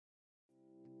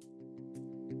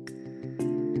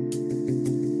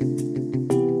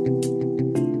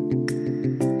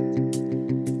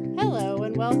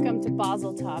welcome to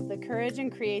Basel Top, the courage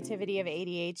and creativity of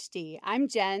ADHD. I'm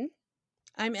Jen.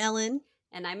 I'm Ellen.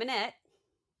 And I'm Annette.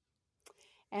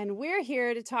 And we're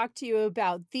here to talk to you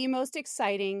about the most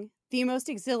exciting, the most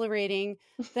exhilarating,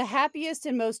 the happiest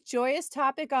and most joyous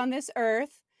topic on this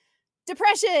earth,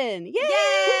 depression. Yay!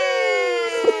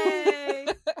 Yay!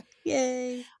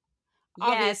 Yay.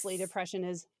 Obviously, Yes. depression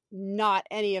is not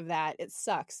any of that. It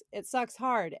sucks. It sucks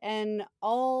hard. And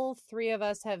all three of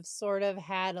us have sort of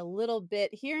had a little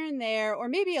bit here and there, or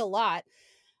maybe a lot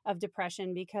of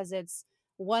depression, because it's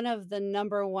one of the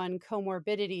number one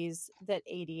comorbidities that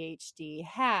ADHD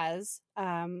has.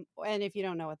 And if you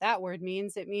don't know what that word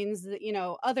means, it means that,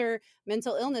 other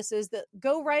mental illnesses that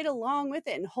go right along with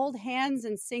it and hold hands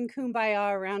and sing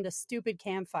Kumbaya around a stupid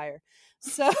campfire.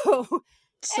 So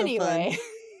anyway,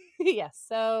 yes,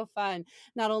 so fun.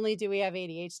 Not only do we have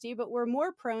ADHD, but we're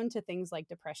more prone to things like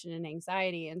depression and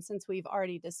anxiety. And since we've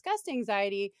already discussed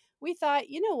anxiety, we thought,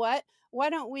 you know what? Why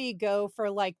don't we go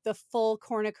for like the full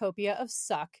cornucopia of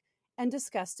suck and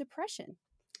discuss depression?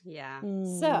 Yeah.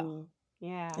 So,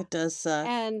 yeah. It does suck.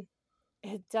 And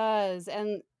it does.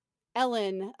 And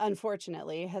Ellen,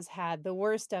 unfortunately, has had the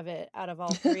worst of it out of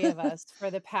all three of us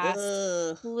for the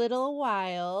past little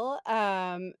while.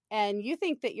 And you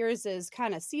think that yours is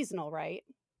kind of seasonal, right?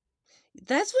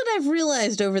 That's what I've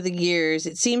realized over the years.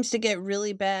 It seems to get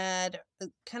really bad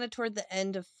kind of toward the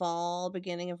end of fall,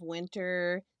 beginning of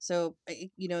winter. So, it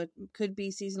could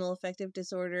be seasonal affective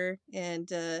disorder.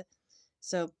 And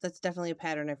so that's definitely a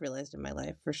pattern I've realized in my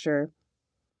life for sure.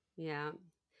 Yeah.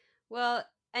 Well,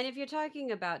 and if you're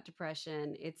talking about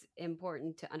depression, it's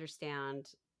important to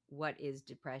understand what is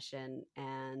depression.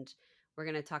 And we're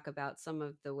going to talk about some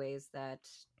of the ways that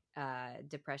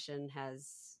depression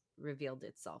has revealed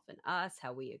itself in us,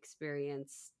 how we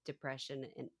experience depression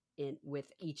in with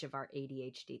each of our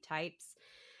ADHD types.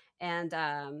 And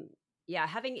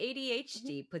having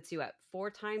ADHD puts you at 4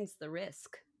 times the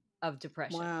risk of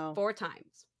depression. Wow. 4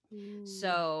 times.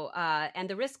 So, and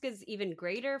the risk is even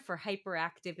greater for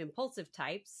hyperactive impulsive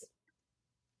types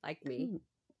like me,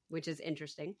 which is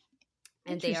interesting.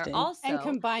 And they are also and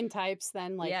combined types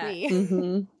then like me.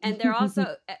 Mm-hmm. And they're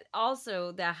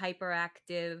also the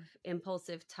hyperactive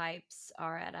impulsive types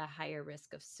are at a higher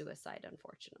risk of suicide,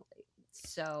 unfortunately.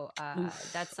 So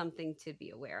that's something to be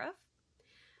aware of.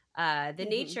 The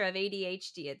nature of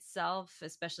ADHD itself,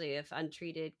 especially if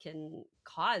untreated, can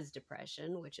cause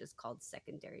depression, which is called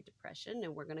secondary depression.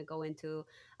 And we're going to go into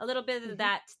a little bit of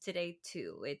that today,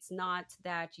 too. It's not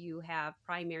that you have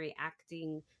primary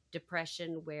acting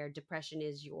depression, where depression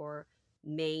is your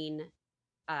main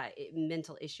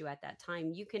mental issue at that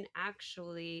time. You can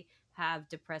actually have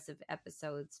depressive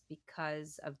episodes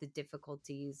because of the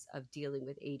difficulties of dealing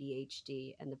with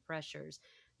ADHD and the pressures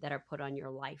that are put on your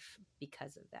life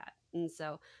because of that. And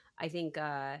so I think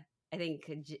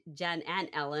Jen and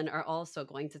Ellen are also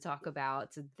going to talk about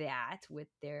that with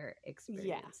their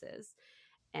experiences.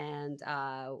 And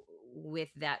with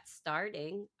that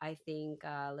starting, I think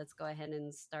let's go ahead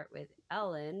and start with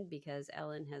Ellen, because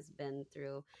Ellen has been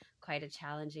through quite a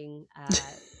challenging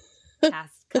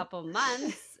past couple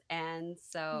months. And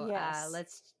so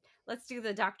let's do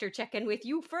the doctor check-in with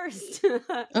you first.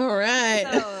 All right.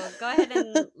 So go ahead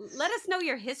and let us know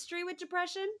your history with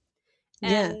depression.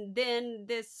 And then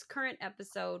this current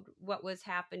episode, what was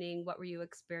happening, what were you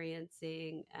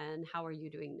experiencing, and how are you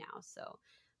doing now? So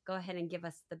go ahead and give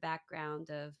us the background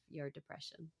of your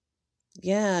depression.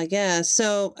 Yeah.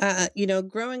 So,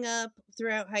 growing up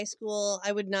throughout high school,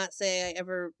 I would not say I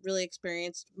ever really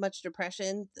experienced much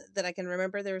depression that I can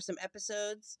remember. There were some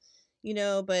episodes,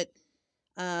 but,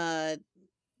 I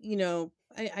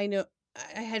know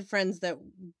I had friends that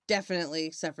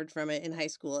definitely suffered from it in high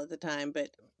school at the time, but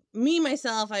me,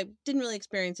 myself, I didn't really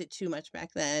experience it too much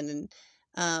back then.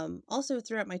 And also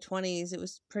throughout my 20s, it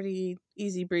was pretty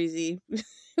easy breezy,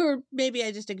 or maybe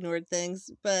I just ignored things.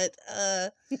 But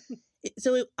I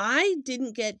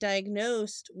didn't get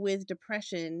diagnosed with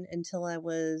depression until I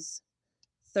was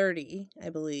 30, I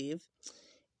believe.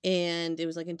 And it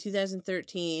was like in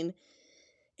 2013.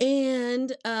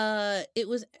 And it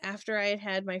was after I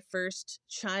had my first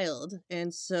child.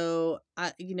 And so,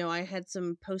 I had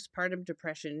some postpartum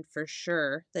depression for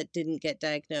sure that didn't get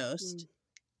diagnosed.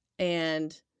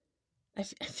 And I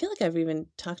feel like I've even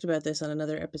talked about this on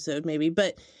another episode maybe,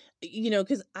 but,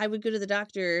 because I would go to the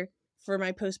doctor for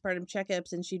my postpartum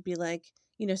checkups and she'd be like,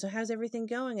 so how's everything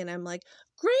going? And I'm like,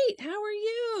 great, how are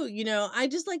you? I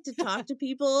just like to talk to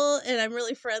people and I'm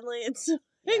really friendly. And so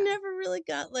I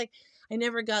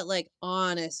never got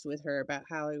honest with her about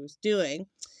how I was doing.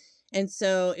 And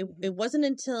so it wasn't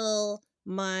until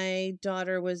my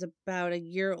daughter was about a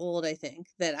year old, I think,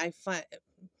 that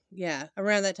Yeah,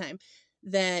 around that time,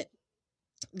 that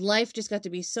life just got to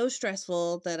be so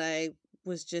stressful that I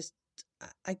was just,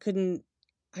 I couldn't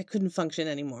function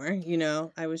anymore.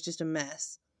 I was just a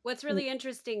mess. What's And really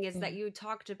interesting is yeah. that you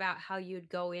talked about how you'd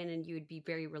go in and you'd be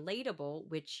very relatable,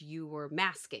 which you were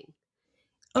masking.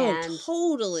 Oh, And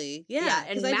totally. yeah, Yeah,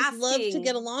 because and I just love to get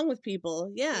masking, along with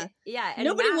people. Yeah. yeah, and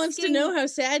Nobody wants to know masking how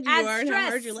sad you adds are and how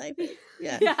hard your stress. life is.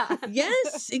 Yeah. Yeah.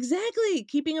 Yes, exactly.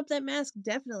 Keeping up that mask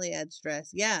definitely adds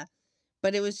stress. Yeah.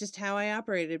 But it was just how I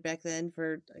operated back then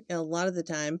for a lot of the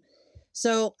time.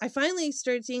 So I finally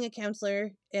started seeing a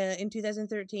counselor in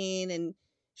 2013, and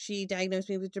she diagnosed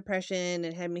me with depression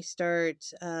and had me start,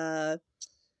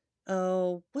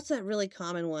 what's that really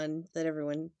common one that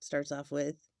everyone starts off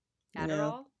with? You know?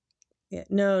 Adderall? Yeah.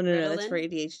 No. That's for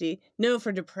Ritalin? ADHD. No,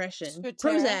 for depression.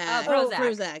 Strattera. Oh, Prozac. Oh, Prozac.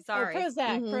 Prozac. Sorry.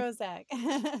 Prozac. Mm-hmm.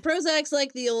 Prozac. Prozac's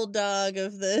like the old dog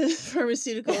of the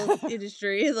pharmaceutical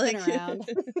industry. Been Like, around.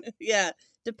 yeah,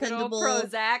 Good old dependable.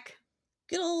 Prozac.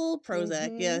 Good old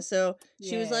Prozac. Yeah. Mm-hmm. So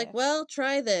she was like, Yeah. well,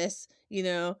 try this,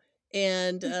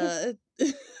 and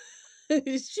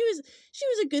she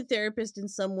was a good therapist in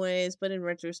some ways, but in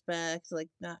retrospect, like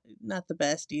not the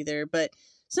best either. But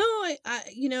so I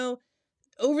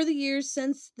over the years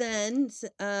since then,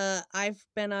 I've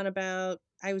been on about,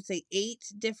 I would say,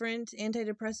 8 different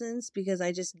antidepressants because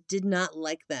I just did not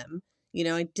like them.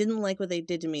 I didn't like what they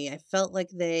did to me. I felt like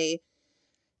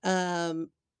um,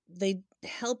 they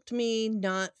helped me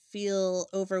not feel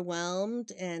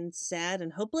overwhelmed and sad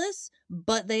and hopeless,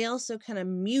 but they also kind of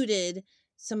muted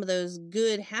some of those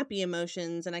good, happy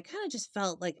emotions. And I kind of just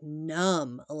felt like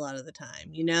numb a lot of the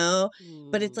time,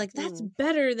 But it's like, that's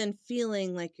better than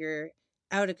feeling like you're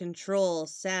out of control,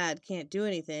 sad, can't do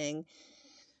anything.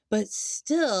 But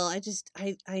still,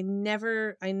 I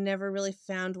never really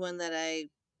found one that I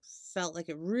felt like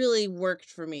it really worked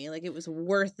for me. Like it was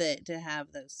worth it to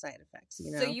have those side effects,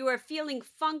 So you were feeling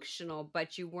functional,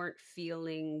 but you weren't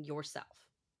feeling yourself.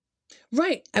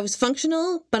 Right. I was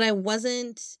functional, but I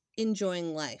wasn't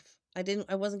enjoying life.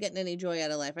 I wasn't getting any joy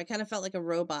out of life. I kind of felt like a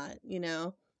robot,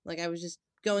 Like I was just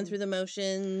going through the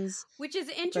motions. Which is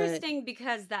interesting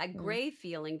because that gray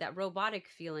feeling, that robotic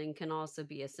feeling, can also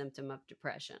be a symptom of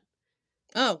depression.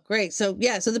 Oh, great. So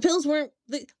the pills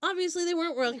obviously they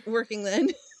weren't working then.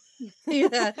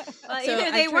 Yeah. Well, so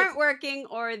either they weren't working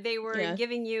or they were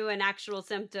giving you an actual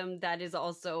symptom that is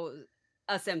also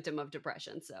a symptom of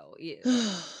depression. So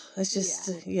it's just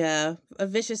a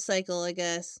vicious cycle, I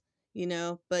guess.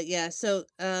 But yeah, so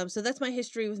that's my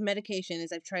history with medication.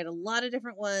 Is I've tried a lot of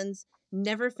different ones,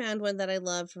 never found one that I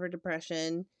loved for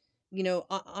depression.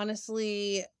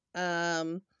 Honestly,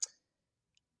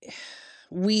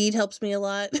 weed helps me a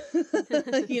lot.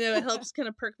 It helps kind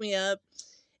of perk me up.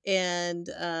 And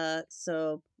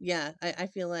so yeah, I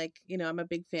feel like I'm a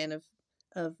big fan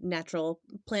of natural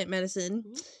plant medicine.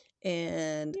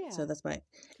 And so that's my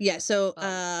so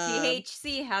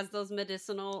THC has those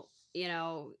medicinal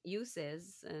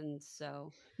uses, and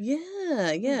so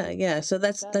so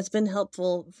that's been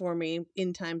helpful for me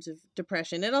in times of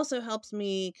depression. It also helps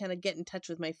me kind of get in touch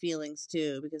with my feelings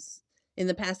too, because in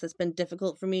the past that's been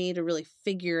difficult for me to really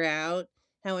figure out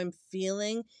how I'm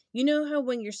feeling. You know how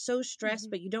when you're so stressed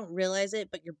but you don't realize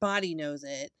it, but your body knows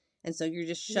it, and so you're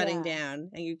just shutting down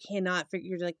and you cannot figure.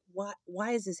 You're like,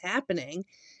 why is this happening?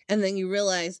 And then you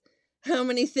realize how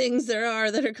many things there are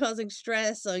that are causing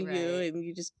stress on you, and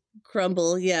you just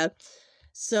crumble.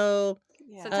 So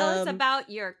tell us about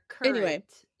your current,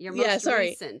 your most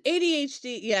recent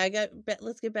ADHD.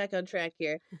 Let's get back on track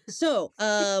here. So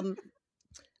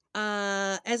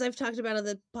as I've talked about on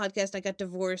the podcast, I got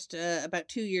divorced about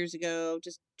 2 years ago,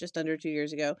 just under 2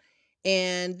 years ago.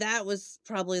 And that was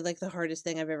probably like the hardest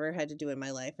thing I've ever had to do in my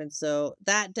life. And so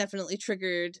that definitely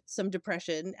triggered some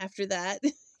depression after that.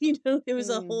 It was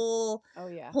a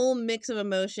whole mix of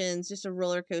emotions, just a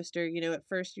roller coaster. At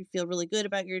first you feel really good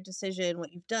about your decision,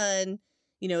 what you've done.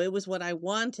 It was what I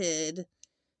wanted,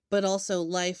 but also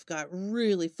life got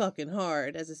really fucking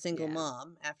hard as a single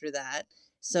mom after that.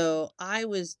 So I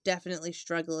was definitely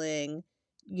struggling,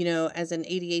 as an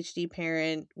ADHD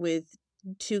parent with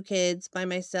 2 kids by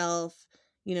myself,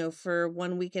 for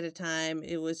 1 week at a time.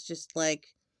 It was just like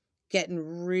getting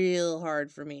real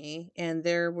hard for me. And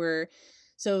there were,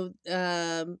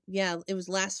 it was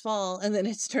last fall, and then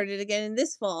it started again in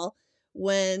this fall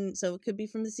so it could be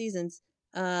from the seasons.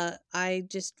 I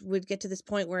just would get to this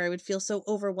point where I would feel so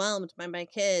overwhelmed by my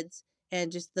kids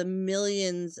and just the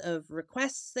millions of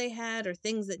requests they had or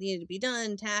things that needed to be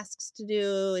done, tasks to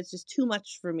do. It's just too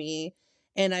much for me.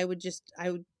 And I would just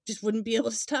wouldn't be able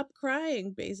to stop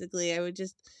crying. Basically, I would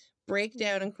just break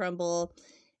down and crumble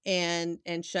and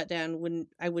shut down.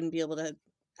 I wouldn't be able to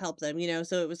help them,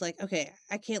 so it was like, okay,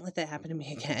 I can't let that happen to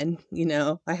me again.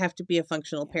 I have to be a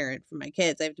functional parent for my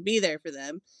kids. I have to be there for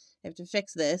them. I have to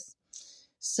fix this.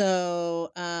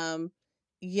 So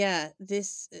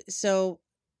so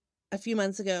a few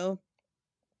months ago,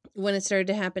 when it started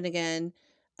to happen again,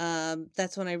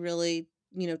 that's when I really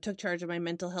took charge of my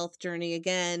mental health journey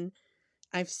again.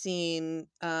 I've seen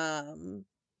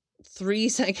 3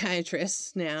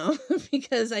 psychiatrists now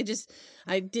because I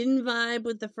didn't vibe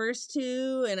with the first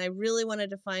 2, and I really wanted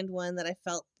to find one that I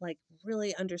felt like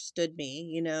really understood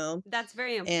me, That's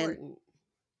very and important.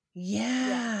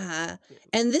 yeah.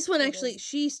 And this one It actually,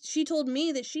 is. she told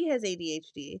me that she has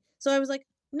ADHD. So I was like,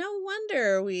 no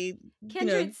wonder we,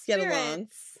 Kindred get along.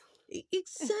 spirits.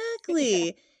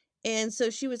 Exactly. And so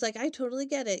she was like, I totally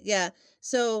get it. Yeah.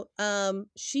 So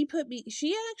she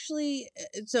actually,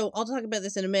 so I'll talk about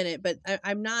this in a minute, but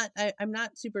I'm not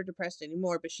super depressed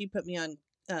anymore, but she put me on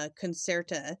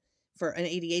Concerta for an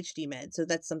ADHD med. So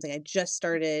that's something I just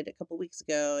started a couple weeks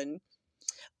ago, and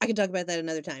I can talk about that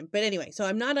another time. But anyway, so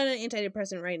I'm not on an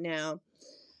antidepressant right now.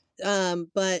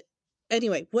 But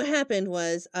anyway, what happened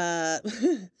was,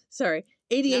 sorry,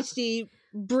 ADHD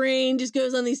brain just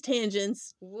goes on these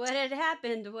tangents. What had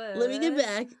happened was... Let me get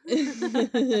back.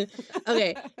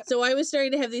 Okay, so I was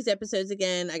starting to have these episodes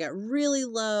again. I got really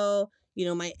low.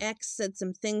 My ex said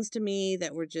some things to me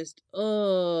that were just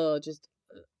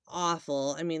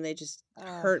awful. I mean, they just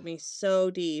hurt me so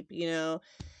deep,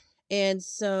 And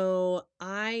so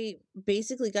I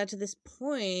basically got to this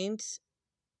point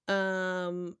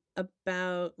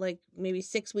about like maybe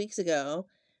 6 weeks ago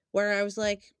where I was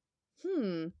like,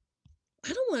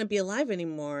 I don't want to be alive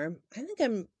anymore. I think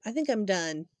I'm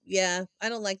done. Yeah, I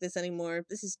don't like this anymore.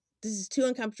 This is too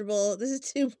uncomfortable. This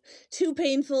is too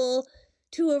painful,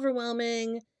 too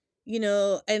overwhelming,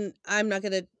 and I'm not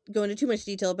going to go into too much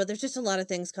detail, but there's just a lot of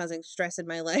things causing stress in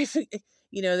my life.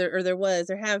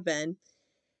 There have been.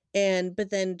 But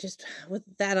then just with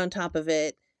that on top of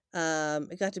it,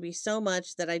 it got to be so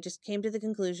much that I just came to the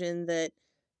conclusion that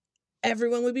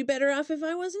everyone would be better off if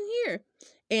I wasn't here.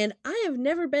 And I have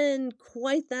never been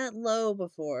quite that low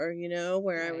before,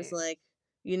 where I was like,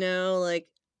 like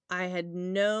I had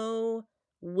no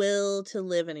will to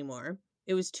live anymore.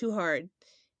 It was too hard.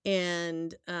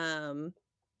 And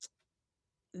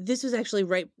this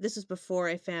was before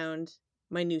I found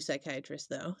my new psychiatrist,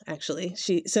 though. Actually, I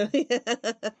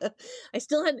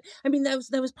still had,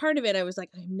 that was part of it. I was like,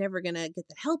 I'm never gonna get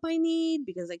the help I need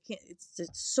because I can't, it's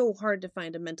so hard to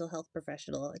find a mental health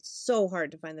professional. It's so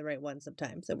hard to find the right one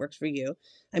sometimes that works for you.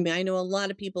 I know a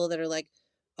lot of people that are like,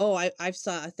 oh, I've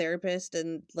saw a therapist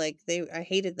and like I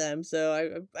hated them,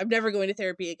 so I'm never going to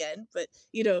therapy again. But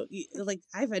like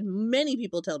I've had many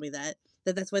people tell me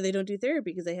that's why they don't do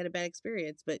therapy, because they had a bad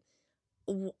experience. But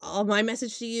all my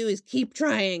message to you is keep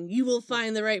trying. You will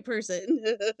find the right person.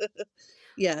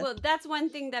 Yeah. Well, that's one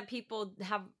thing that people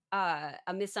have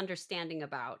a misunderstanding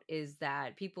about, is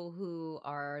that people who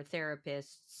are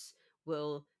therapists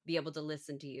will be able to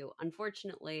listen to you.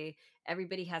 Unfortunately,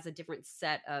 everybody has a different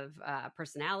set of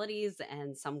personalities,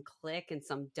 and some click and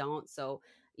some don't. So,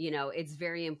 it's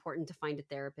very important to find a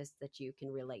therapist that you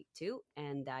can relate to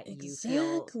and that you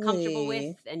feel comfortable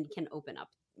with and can open up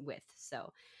with.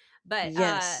 So, but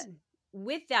yes.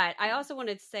 with that, I also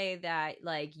wanted to say that,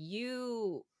 like,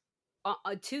 you,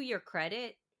 to your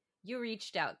credit, you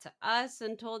reached out to us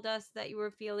and told us that you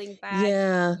were feeling bad.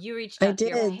 Yeah, You reached I out to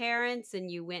your did. parents, and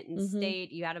you went and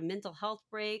stayed. You had a mental health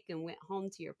break and went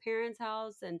home to your parents'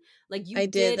 house, and like you I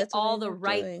did. did That's what I all the ended up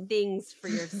right doing. things for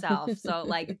yourself. So,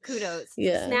 like, kudos,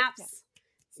 Yeah.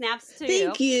 snaps to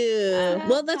Thank you.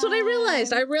 Well, that's what I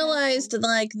realized. I realized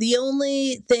like the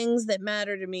only things that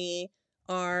matter to me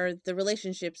are the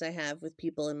relationships I have with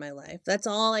people in my life. That's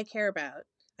all I care about.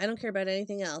 I don't care about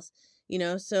anything else,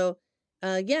 so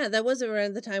yeah, that was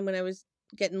around the time when I was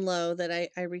getting low that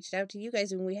I reached out to you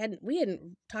guys, and we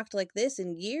hadn't talked like this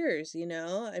in years,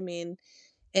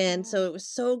 and so it was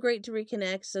so great to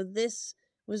reconnect. So this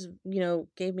was,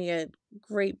 gave me a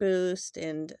great boost.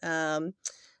 And uh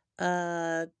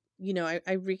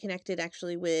I reconnected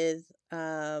actually with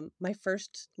my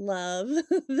first love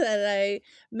that I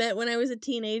met when I was a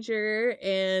teenager,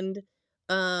 and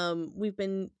we've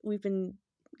been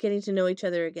getting to know each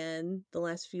other again the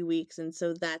last few weeks. And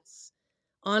so that's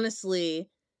honestly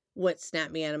what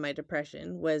snapped me out of my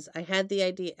depression. Was I had the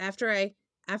idea after I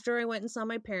went and saw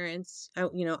my parents.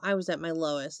 I was at my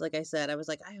lowest. Like I said, I was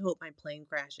like, I hope my plane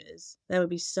crashes. That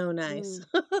would be so nice.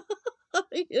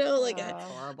 Like That's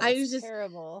horrible. I was just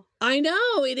terrible. I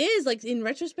know it is. Like in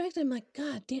retrospect, I'm like,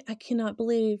 God damn, I cannot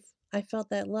believe I felt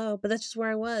that low. But that's just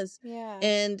where I was. Yeah.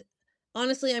 And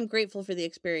honestly, I'm grateful for the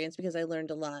experience because I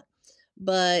learned a lot.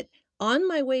 But on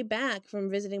my way back from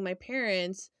visiting my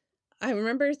parents, I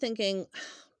remember thinking,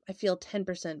 I feel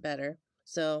 10% better.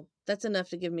 So that's enough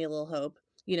to give me a little hope,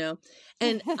 you know.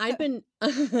 And I'd been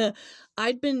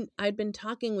I'd been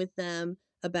talking with them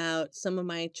about some of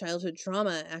my childhood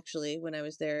trauma actually when I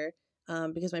was there,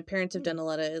 because my parents have done a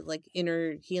lot of like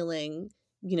inner healing,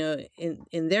 you know,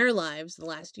 in their lives the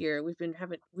last year. We've been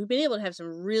able to have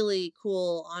some really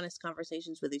cool, honest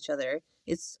conversations with each other.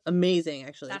 It's amazing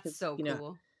actually, That's because so you know,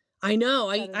 cool. I know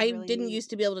That is I really didn't neat. used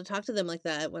to be able to talk to them like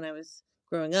that when I was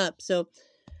growing up. So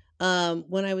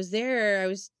when I was there, I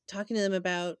was talking to them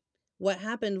about what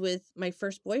happened with my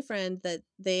first boyfriend, that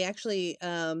they actually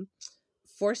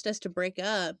forced us to break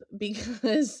up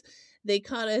because they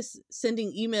caught us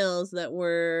sending emails that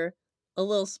were a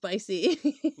little spicy.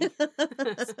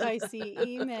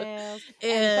 Spicy emails.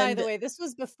 And by the And way, this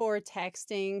was before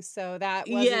texting, so that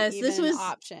wasn't yes, even an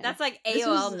option. That's like this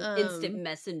was AOL Instant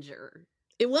Messenger.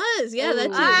 it was, yeah, that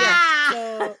too, Oh, yeah.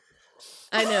 so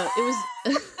I know. It was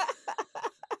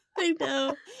I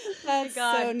know. That's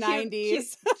so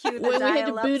 90s. Cue the When we had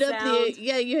to dial-up boot up sound.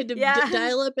 you had to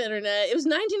dial up internet. It was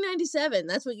 1997.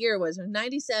 That's what year it was. It was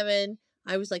 97.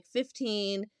 I was like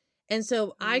 15. And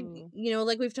so Ooh. you know,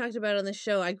 like we've talked about on the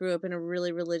show, I grew up in a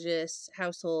really religious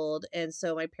household. And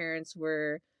so my parents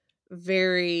were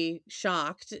very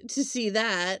shocked to see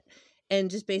that,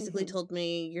 and just basically Mhm. told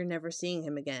me, you're never seeing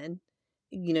him again.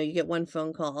 You know, you get one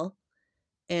phone call.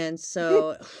 And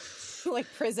so,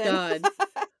 Like prison. God,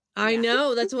 I Yeah.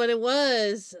 know, that's what it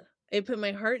was. It put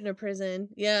my heart in a prison.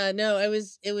 Yeah, no, it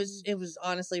was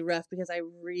honestly rough because I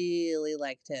really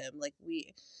liked him. Like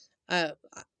uh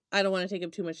I don't want to take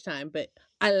up too much time, but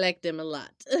I liked him a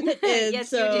lot. And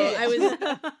Yes, you so did.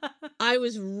 I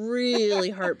was really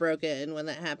heartbroken when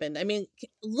that happened. I mean,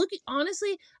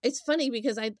 honestly, it's funny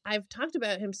because I've talked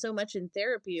about him so much in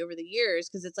therapy over the years,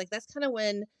 because it's like that's kind of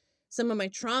when some of my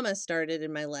trauma started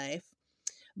in my life.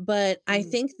 But I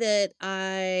think that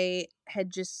I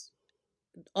had just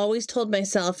always told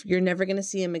myself, you're never going to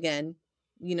see him again,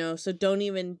 you know, so don't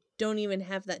even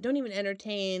have that, don't even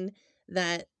entertain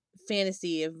that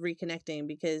fantasy of reconnecting,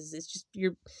 because it's just,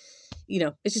 you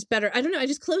know, it's just better. I don't know, I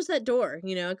just closed that door,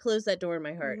 you know, I closed that door in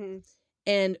my heart. Mhm.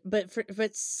 And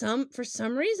for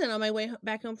some reason, on my way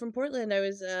back home from Portland, I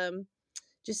was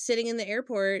just sitting in the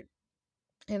airport,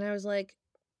 and I was like,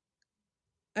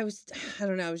 I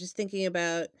don't know, I was just thinking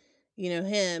about, you know,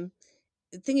 him,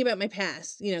 thinking about my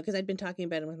past, you know, because I'd been talking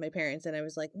about him with my parents, and I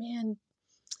was like, man,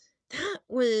 that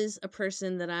was a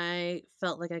person that I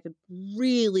felt like I could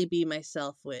really be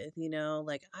myself with, you know,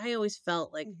 like I always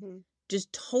felt like Mhm.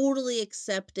 just totally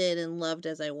accepted and loved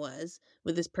as I was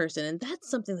with this person. And that's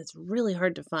something that's really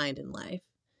hard to find in life,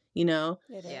 you know?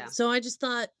 It Yeah. is. So I just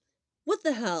thought, what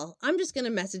the hell? I'm just going to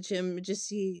message him and just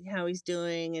see how he's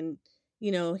doing, and,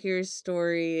 you know, hear his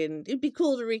story, and it'd be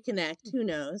cool to reconnect. Who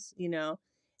knows, you know?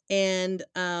 And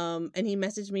he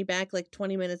messaged me back like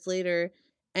 20 minutes later,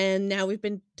 and now we've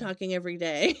been talking every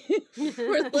day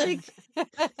for like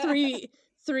three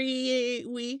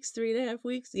 3.5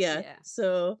 weeks. Yeah. Yeah.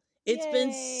 So it's been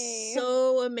Yay.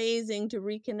 so amazing to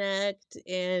reconnect,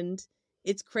 and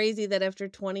it's crazy that after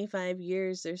 25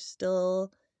 years there's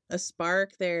still a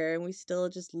spark there, and we still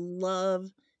just love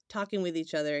talking with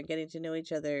each other and getting to know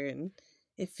each other, and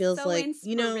it feels So like,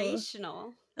 you know,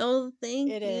 inspirational. oh,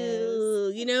 thank It is.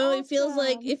 you. You It's know, it feels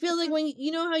awesome. like when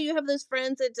you know how you have those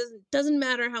friends that doesn't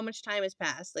matter how much time has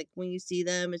passed. Like when you see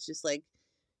them, it's just like,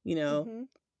 you know, Mhm.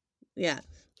 yeah,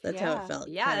 that's how it Yeah. felt,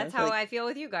 Yeah, kind that's of how like, I feel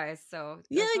with you guys. So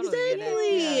yeah, I totally get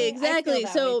it. Yeah. I feel exactly.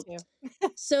 that way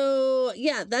too. So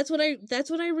yeah, that's what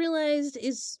I realized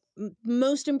is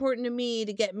most important to me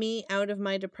to get me out of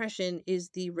my depression is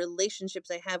the relationships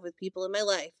I have with people in my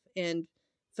life, and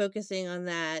focusing on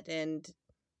that. And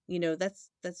you know, that's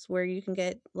where you can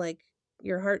get like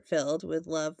your heart filled with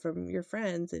love from your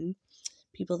friends and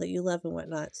people that you love and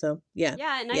whatnot. So yeah,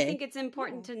 Yeah, and I yay. think it's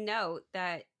important Yeah. to note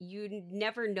that you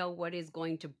never know what is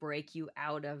going to break you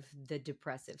out of the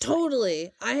depressive cycle.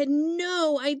 Totally. I had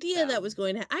no idea So, that was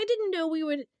going to I didn't know we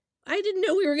were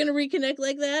going to reconnect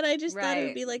like that. I just thought it would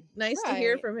right. be like nice to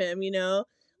hear Right. from him, you know?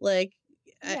 Like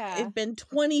Yeah. it'd been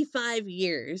 25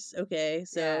 years, okay?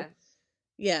 So, Yeah.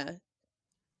 yeah.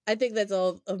 I think that's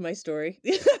all of my story.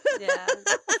 Yeah.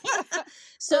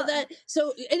 So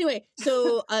Well, anyway,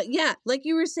 so yeah, like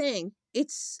you were saying,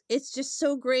 it's just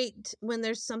so great when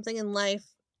there's something in life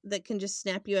that can just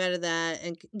snap you out of that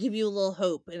and give you a little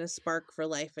hope and a spark for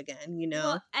life again, you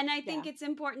well, know? and I think Yeah. it's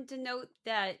important to note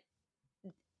that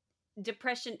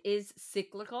depression is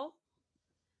cyclical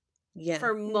Yeah.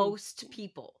 for most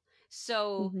people.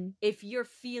 So Mhm. if you're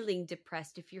feeling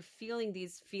depressed, if you're feeling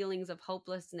these feelings of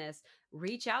hopelessness,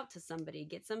 reach out to somebody,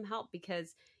 get some help,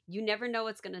 because you never know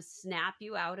what's going to snap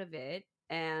you out of it.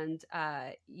 And,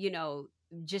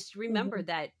 just remember Mhm.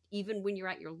 that even when you're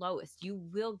at your lowest, you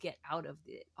will get out of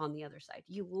it on the other side.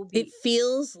 You will It be.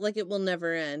 feels like it will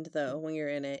never end though when you're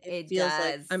in it. It It feels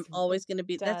like does. I'm It always going to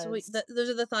be does. those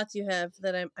are the thoughts you have,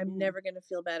 that I'm Mhm. never going to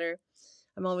feel better.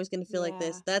 I'm always going to feel like Yeah,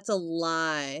 this. That's a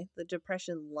lie. The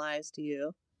depression lies to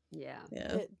you. Yeah.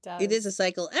 Yeah. it It is a does.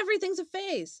 cycle. Everything's a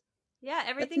phase. Yeah,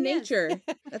 That's everything is. nature.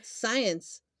 That's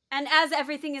science. And as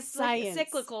everything is Science.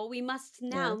 cyclical, we must Yeah.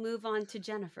 now move on to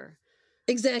Jennifer.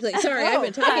 Exactly. Sorry, I've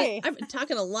been Oh, talking hi. I've been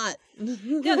talking a lot.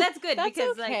 No, that's good That's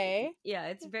because, like, okay. yeah,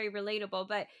 it's very relatable.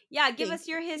 But yeah, give us Thank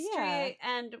your Yeah. history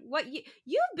and what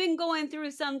you've been going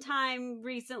through some time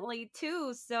recently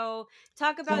too. So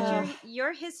talk about Yeah.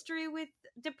 your history with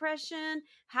depression,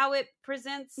 how it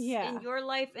presents in Yeah. your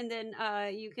life, and then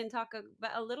you can talk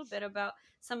a little bit about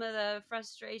some of the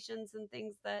frustrations and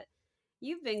things that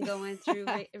you've been going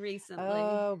through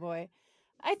recently. Oh boy.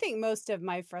 I think most of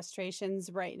my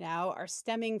frustrations right now are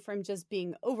stemming from just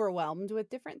being overwhelmed with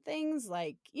different things,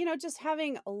 like, just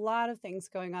having a lot of things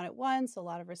going on at once, a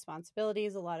lot of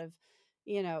responsibilities, a lot of,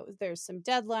 there's some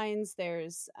deadlines,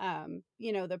 there's,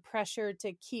 the pressure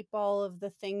to keep all of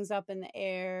the things up in the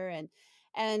air.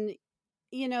 And,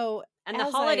 you know, And the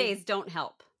as I holidays don't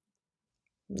help.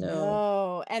 No.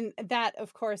 No. And that,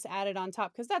 of course, added on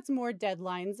top, because that's more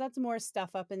deadlines. That's more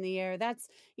stuff up in the air. That's,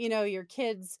 your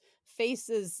kids'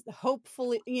 faces,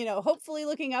 hopefully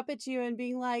looking up at you and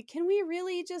being like, can we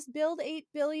really just build 8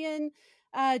 billion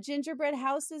gingerbread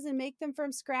houses and make them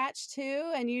from scratch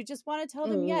too? And you just want to tell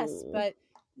them yes. Oh. But,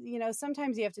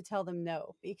 sometimes you have to tell them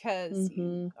no because you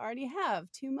Mhm. already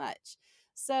have too much.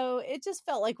 So it just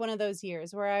felt like one of those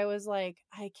years where I was like,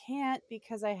 I can't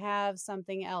because I have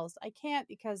something else. I can't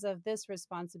because of this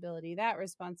responsibility, that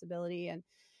responsibility. And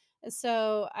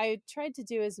so I tried to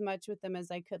do as much with them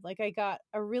as I could. Like, I got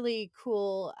a really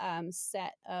cool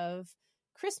set of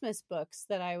Christmas books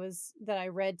that I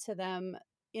read to them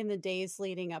in the days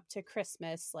leading up to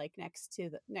Christmas, like next to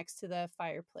the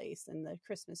fireplace and the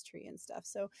Christmas tree and stuff.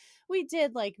 So we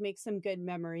did like make some good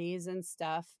memories and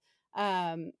stuff.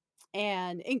 Um,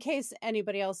 and in case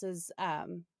anybody else is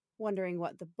wondering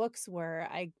what the books were,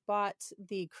 I bought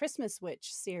the Christmas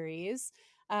Witch series,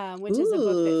 which is a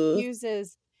book that Ooh.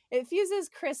 fuses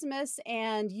Christmas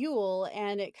and Yule,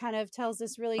 and it kind of tells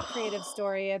this really creative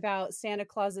story about Santa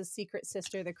Claus's secret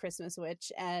sister, the Christmas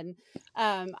Witch. And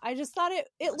I just thought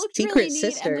it looked really Secret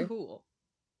neat, and the sister. Cool.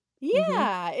 Mhm.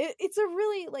 yeah, it's a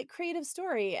really like creative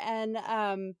story. And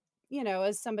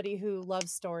as somebody who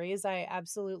loves stories, I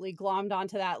absolutely glommed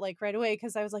onto that like right away,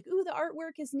 because I was like, ooh, the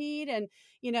artwork is neat. And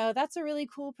that's a really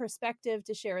cool perspective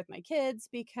to share with my kids,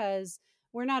 because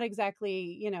we're not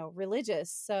exactly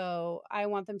religious, so I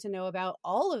want them to know about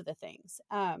all of the things.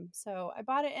 So I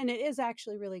bought it, and it is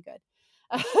actually really good.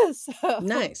 So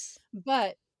Nice.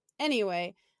 but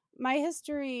anyway, my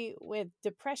history with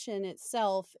depression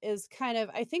itself is kind of,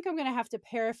 I think I'm going to have to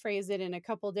paraphrase it in a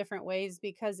couple different ways,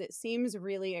 because it seems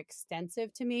really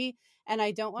extensive to me, and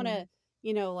I don't want Mm.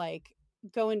 to like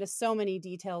go into so many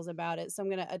details about it. So I'm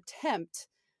going to attempt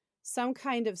some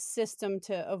kind of system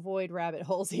to avoid rabbit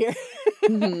holes here.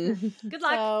 Mhm. Good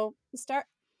luck. So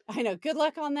I know, good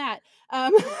luck on that.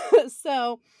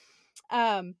 So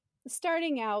um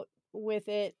starting out with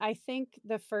it, I think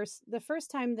the first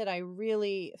time that I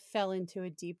really fell into a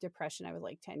deep depression, I was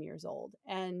like 10 years old,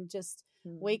 and just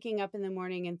Mm. waking up in the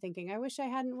morning and thinking, I wish I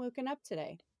hadn't woken up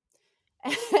today.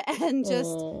 And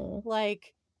just Oh.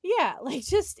 like, yeah, like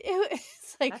just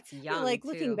it's That's young like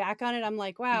looking too. back on it, I'm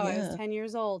like, wow, I was Yeah. 10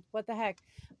 years old, what the heck.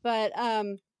 But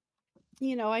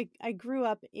I grew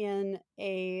up in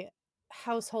a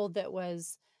household that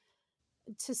was,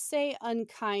 to say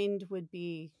unkind would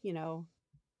be,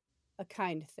 a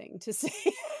kind thing to say.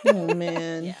 Oh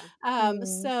man. Yeah. Oh.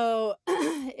 So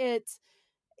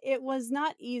it was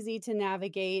not easy to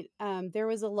navigate. There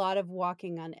was a lot of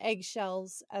walking on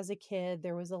eggshells as a kid.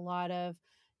 There was a lot of,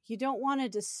 you don't want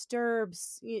to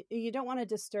you don't want to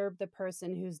disturb the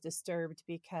person who's disturbed,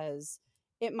 because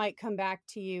it might come back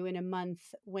to you in a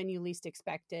month when you least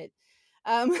expect it.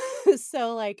 Um,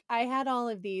 so like I had all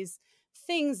of these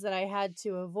things that I had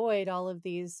to avoid, all of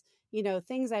these,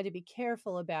 things I had to be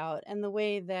careful about, and the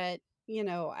way that,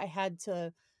 I had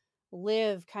to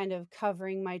live kind of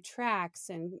covering my tracks.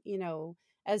 And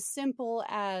as simple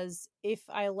as, if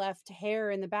I left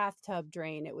hair in the bathtub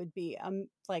drain, it would be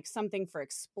like something for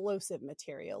explosive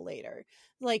material later.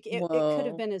 Like it could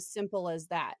have Whoa. been as simple as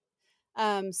that.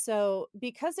 So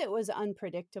because it was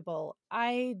unpredictable,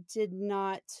 I did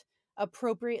not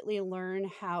appropriately learn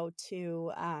how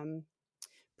to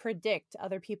predict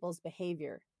other people's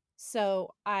behavior.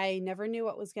 So I never knew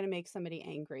what was going to make somebody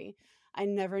angry. I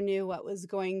never knew what was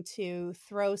going to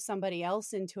throw somebody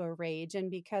else into a rage. And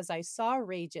because I saw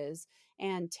rages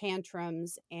and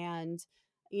tantrums and,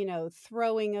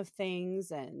 throwing of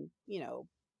things and,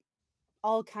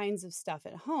 all kinds of stuff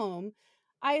at home,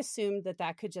 I assumed that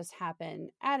that could just happen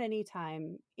at any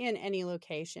time in any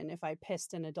location if I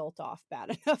pissed an adult off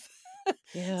bad enough.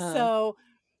 Yeah. So,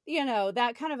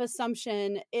 that kind of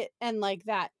assumption, and like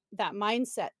that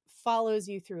mindset follows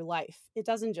you through life. It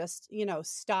doesn't just,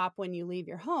 stop when you leave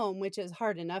your home, which is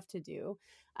hard enough to do.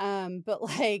 But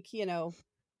like,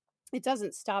 it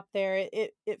doesn't stop there.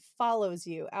 It follows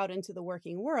you out into the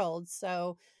working world.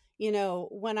 So,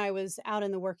 when I was out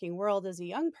in the working world as a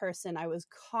young person, I was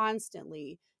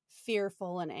constantly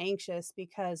fearful and anxious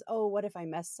because, oh, what if I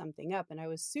mess something up? And I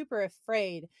was super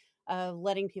afraid of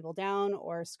letting people down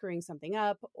or screwing something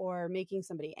up or making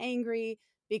somebody angry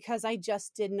because I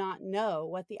just did not know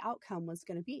what the outcome was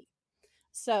going to be.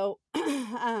 So,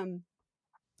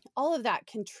 all of that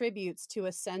contributes to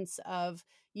a sense of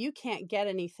you can't get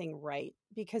anything right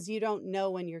because you don't know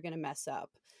when you're going to mess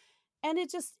up. And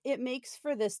it makes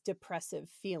for this depressive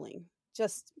feeling,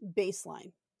 just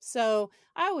baseline. So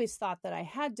I always thought that I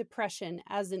had depression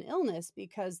as an illness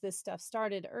because this stuff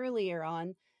started earlier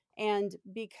on. And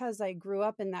because I grew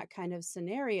up in that kind of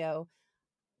scenario,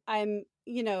 I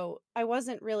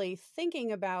wasn't really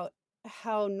thinking about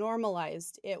how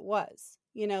normalized it was.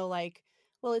 Like,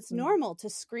 well, it's normal to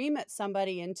scream at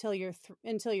somebody until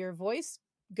your voice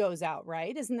goes out,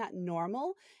 right? Isn't that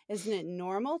normal? Isn't it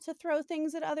normal to throw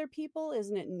things at other people?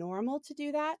 Isn't it normal to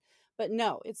do that? But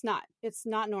no, it's not. It's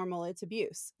not normal. It's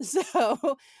abuse.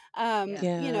 So, Yeah.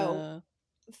 Yeah.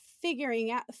 figuring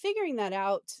that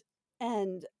out,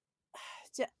 and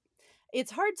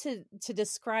it's hard to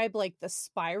describe like the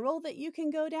spiral that you can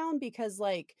go down because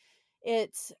like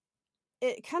it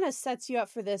kind of sets you up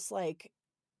for this like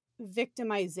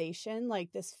victimization,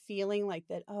 like this feeling like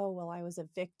that, oh, well, I was a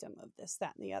victim of this,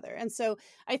 that, and the other. And so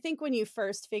I think when you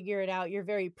first figure it out, you're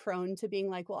very prone to being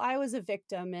like, well, I was a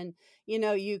victim. And,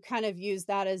 you kind of use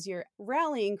that as your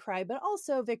rallying cry, but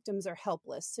also victims are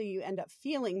helpless. So you end up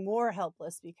feeling more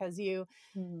helpless because you,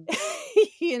 you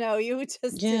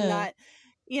just did Yeah. not,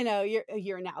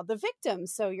 you're now the victim.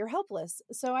 So you're helpless.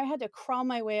 So I had to crawl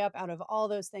my way up out of all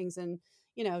those things. And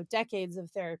decades of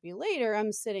therapy later,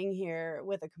 I'm sitting here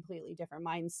with a completely different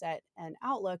mindset and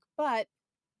outlook. But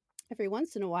every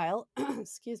once in a while,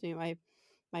 excuse me,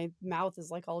 my mouth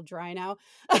is like all dry now.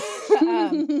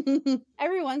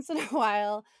 Every once in a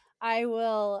while, I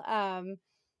will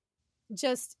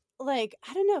just like,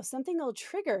 I don't know, something will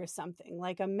trigger something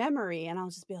like a memory, and I'll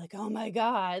just be like, oh my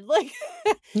God, like,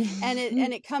 and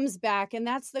it comes back, and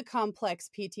that's the complex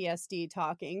PTSD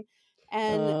talking.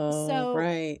 And so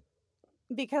right.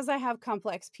 because I have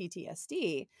complex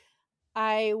PTSD,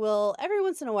 I will every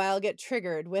once in a while get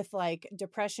triggered with like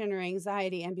depression or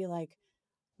anxiety and be like,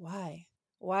 why?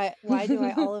 Why do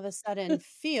I all of a sudden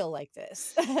feel like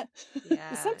this?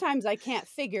 Yeah. Sometimes I can't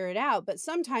figure it out, but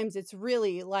sometimes it's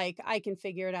really like I can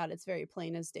figure it out. It's very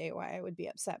plain as day why I would be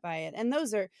upset by it. And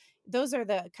those are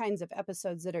the kinds of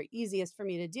episodes that are easiest for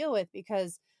me to deal with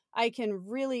because I can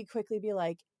really quickly be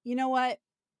like, you know what?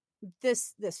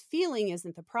 This feeling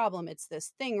isn't the problem. It's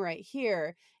this thing right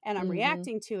here. And I'm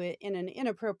reacting to it in an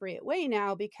inappropriate way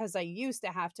now because I used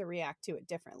to have to react to it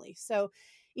differently. So,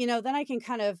 then I can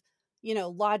kind of,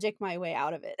 logic my way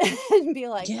out of it and be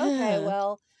like, okay, Yeah.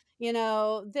 well,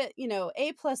 that,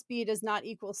 A plus B does not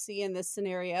equal C in this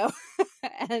scenario.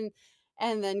 and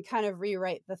then kind of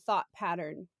rewrite the thought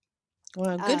pattern.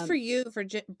 Wow. Good for you for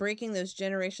breaking those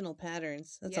generational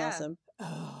patterns. That's Yeah. awesome.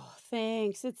 Oh,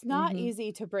 thanks. It's not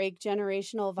easy to break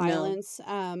generational violence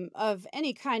of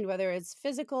any kind, whether it's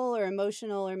physical or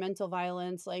emotional or mental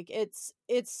violence. Like it's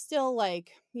still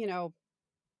like,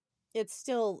 it's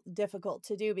still difficult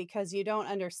to do because you don't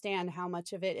understand how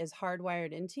much of it is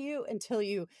hardwired into you until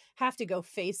you have to go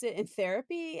face it in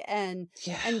therapy. And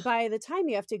by the time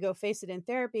you have to go face it in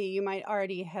therapy, you might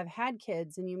already have had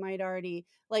kids and you might already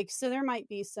so there might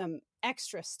be some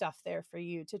extra stuff there for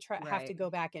you to have to go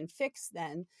back and fix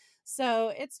then.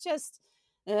 So it's just,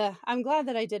 I'm glad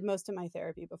that I did most of my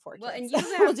therapy before kids. Well, and you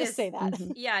have we'll just say that.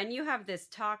 Yeah, and you have this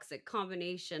toxic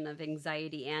combination of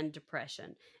anxiety and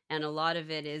depression. And a lot of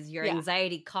it is your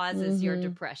anxiety causes your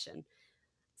depression.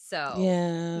 So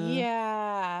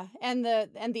Yeah, and the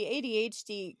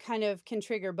ADHD kind of can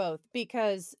trigger both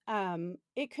because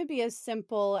it could be as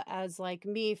simple as like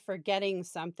me forgetting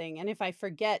something, and if I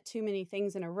forget too many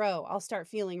things in a row, I'll start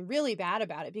feeling really bad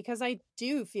about it because I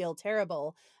do feel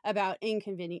terrible about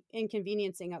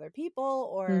inconveniencing other people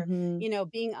or Mm-hmm.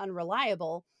 being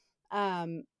unreliable,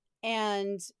 um,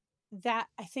 and that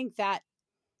I think that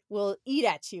will eat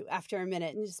at you after a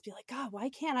minute and just be like, God, why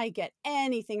can't I get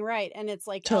anything right? And it's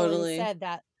like Ellen Totally. said,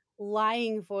 that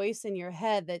lying voice in your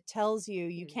head that tells you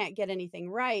you Mm. can't get anything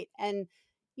right. And,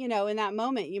 in that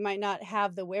moment, you might not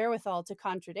have the wherewithal to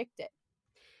contradict it.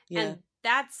 Yeah. And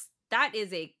that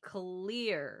is a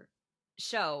clear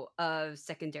show of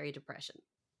secondary depression.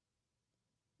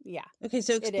 Yeah. Okay,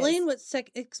 so It explain is. what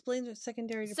secondary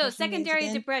depression So means secondary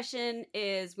again. depression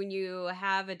is when you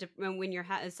have when you're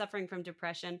suffering from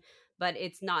depression, but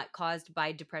it's not caused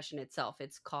by depression itself.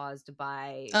 It's caused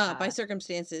by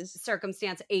circumstances.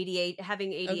 circumstance.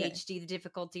 Having ADHD, the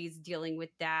difficulties dealing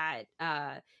with that.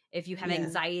 If you have Yeah.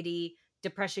 anxiety,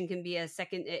 depression can be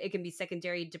it can be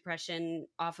secondary depression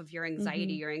off of your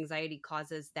anxiety. Mhm. Your anxiety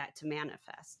causes that to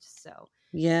manifest. So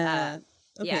Yeah.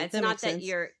 Okay, yeah, it's that not makes that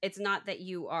sense. it's not that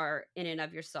you are in and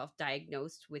of yourself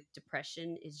diagnosed with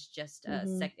depression. It's just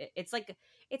Mhm. it's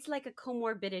like a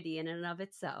comorbidity in and of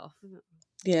itself.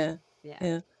 Yeah. Yeah.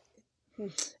 Yeah.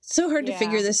 It's so hard to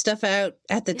figure Yeah. this stuff out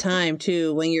at the time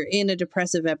too when you're in a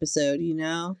depressive episode,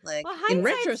 like Well, in hindsight's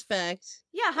retrospect.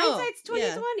 hindsight's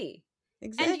Yeah, 2020.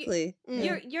 And exactly.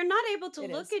 Yeah. you're not able to It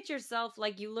look is. at yourself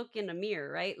like you look in a mirror,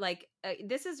 right? Like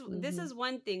this is Mhm.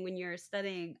 one thing when you're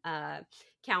studying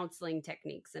counseling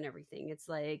techniques and everything. It's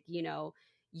like,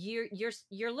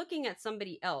 you're looking at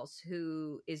somebody else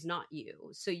who is not you,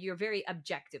 so you're very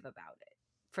objective about it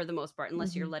for the most part,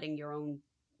 unless you're Mhm. letting your own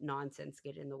nonsense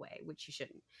get in the way, which you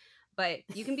shouldn't. But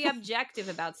you can be objective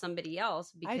about somebody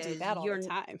else I do because that all the you're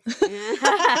time.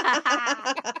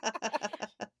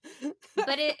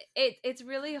 but it's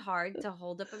really hard to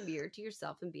hold up a mirror to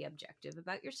yourself and be objective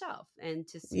about yourself and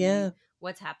to see Yeah.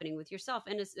 what's happening with yourself,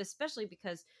 and especially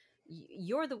because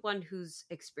you're the one who's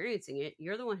experiencing it,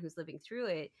 you're the one who's living through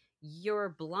it, you're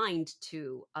blind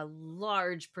to a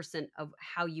large percent of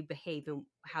how you behave and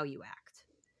how you act.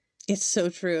 It's so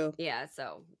true. Yeah,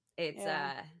 so it's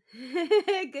Yeah.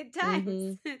 good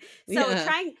times. Mhm. So Yeah.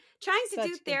 trying to do Such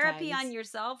good therapy on times.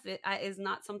 yourself is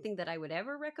not something that I would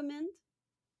ever recommend.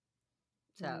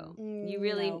 So you No.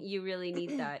 really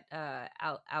need that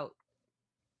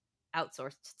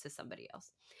outsourced to somebody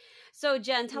else. So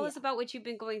Jen, tell us Yeah. about what you've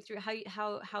been going through,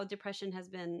 how depression has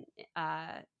been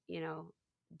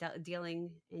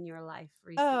dealing in your life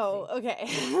Oh, recently.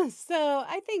 okay. So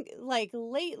I think like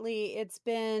lately it's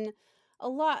been a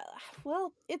lot.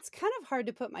 Well, it's kind of hard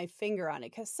to put my finger on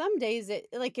it because some days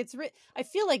I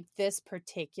feel like this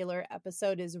particular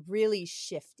episode is really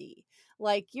shifty.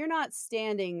 Like you're not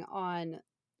standing on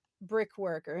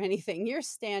brickwork or anything, you're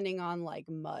standing on like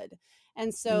mud.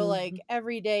 And so like Mhm.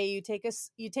 every day you take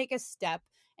a step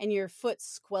and your foot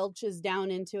squelches down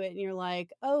into it and you're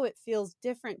like, oh, it feels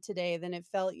different today than it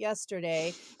felt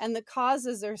yesterday, and the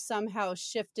causes are somehow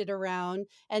shifted around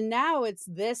and now it's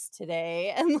this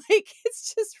today, and like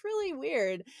it's just really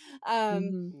weird.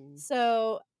 Mhm.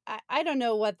 So I don't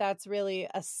know what that's really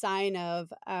a sign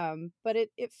of, but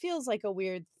it feels like a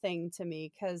weird thing to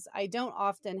me because I don't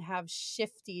often have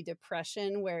shifty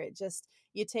depression where it just,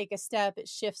 you take a step, it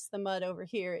shifts the mud over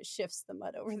here, it shifts the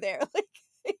mud over there. Like,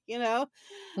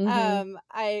 Mhm.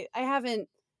 I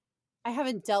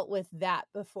haven't dealt with that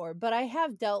before, but I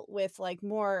have dealt with like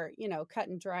more, cut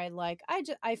and dry. Like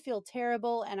I feel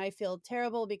terrible, and I feel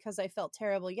terrible because I felt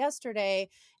terrible yesterday,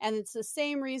 and it's the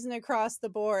same reason across the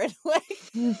board. Like,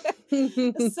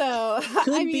 so I'm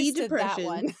Could be used to that depression.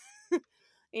 one.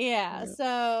 Yeah, Yeah.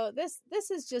 so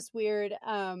this is just weird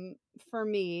for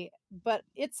me, but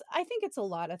I think it's a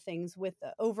lot of things with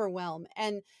the overwhelm,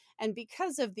 and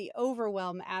because of the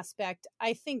overwhelm aspect,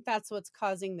 I think that's what's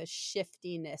causing the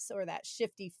shiftiness or that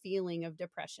shifty feeling of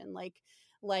depression. Like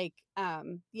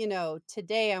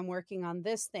today I'm working on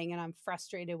this thing and I'm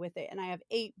frustrated with it, and I have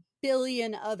 8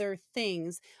 billion other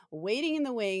things waiting in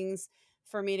the wings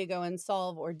for me to go and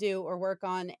solve or do or work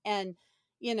on. And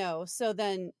so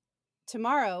then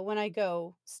tomorrow when I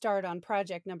go start on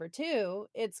project number 2,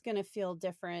 it's going to feel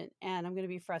different and I'm going to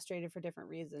be frustrated for different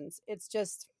reasons. It's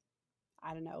just,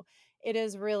 I don't know. It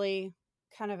is really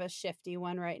kind of a shifty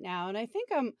one right now. And I think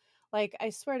I'm like, I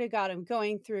swear to God, I'm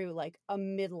going through like a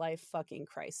midlife fucking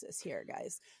crisis here,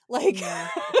 guys. Like,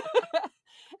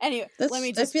 anyway, let me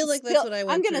I just feel like that's spill. what I I'm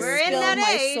went going to through We're as in spill well. that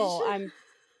my age. soul.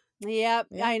 Yep,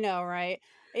 Yeah. I know, right?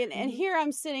 And here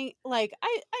I'm sitting, like,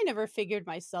 I never figured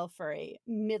myself for a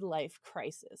midlife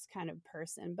crisis kind of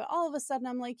person, but all of a sudden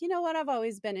I'm like, you know what? I've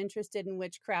always been interested in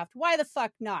witchcraft. Why the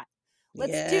fuck not?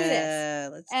 Let's do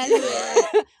this. Let's And do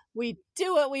it. we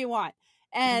do what we want.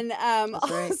 And That's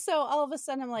right. so all of a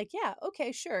sudden I'm like, yeah,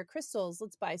 okay, sure. Crystals,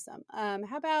 let's buy some.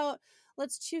 How about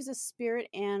let's choose a spirit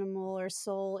animal or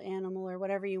soul animal or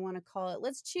whatever you want to call it.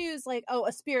 Let's choose like, oh,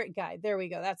 a spirit guide. There we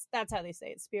go. That's how they say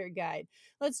it, spirit guide.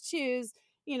 Let's choose,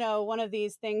 you know, one of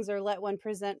these things or let one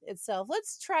present itself.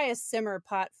 Let's try a simmer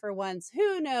pot for once.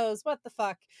 Who knows what the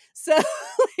fuck? So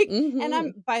like, and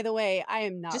I'm, by the way, I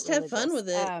am not just religious. have fun with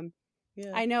it.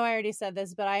 Yeah. I know I already said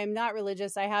this, but I am not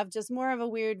religious. I have just more of a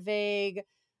weird, vague,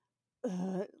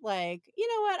 like, you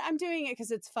know what? I'm doing it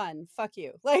because it's fun. Fuck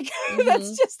you. Like,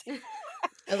 that's just,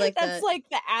 I like that's that. like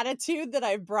the attitude that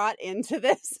I brought into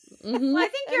this. Well, I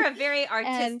think you're a very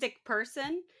artistic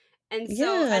person. And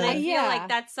so, and I feel like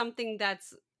that's something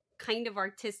that's kind of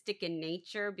artistic in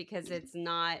nature because it's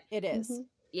not, it is,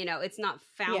 you know, it's not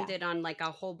founded on like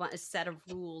a whole bunch, a set of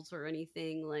rules or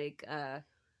anything like,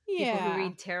 people who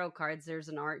read tarot cards, there's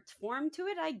an art form to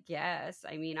it, I guess.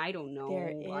 I mean, I don't know.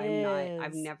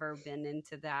 I've never been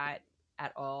into that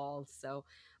at all. So,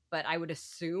 but I would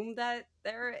assume that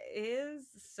there is.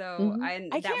 So,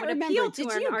 and that would appeal to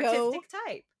an artistic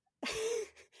type.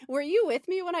 Were you with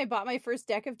me when I bought my first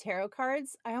deck of tarot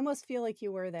cards? I almost feel like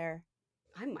you were there.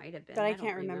 I might have been, but I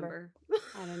can't remember.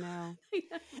 I don't know.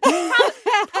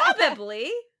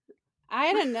 Probably.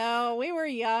 I don't know. We were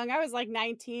young. I was like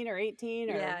 19 or 18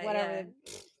 or whatever.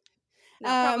 Yeah.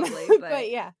 No, probably, but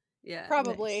yeah,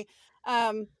 probably.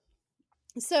 Nice.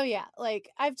 So yeah, like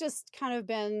I've just kind of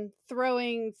been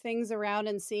throwing things around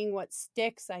and seeing what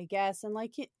sticks, I guess. And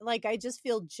like I just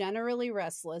feel generally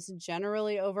restless,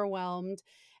 generally overwhelmed,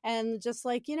 and just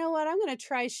like, you know what, I'm going to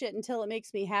try shit until it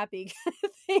makes me happy kind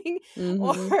of thing.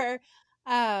 Or,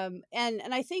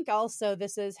 and I think also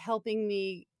this is helping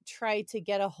me try to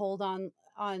get a hold on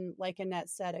like Annette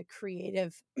said, a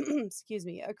creative, excuse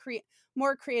me,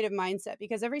 more creative mindset,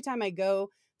 because every time I go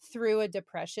through a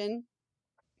depression,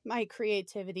 my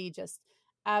creativity just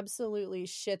absolutely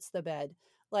shits the bed.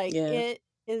 Like it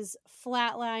is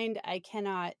flatlined. I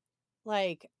cannot,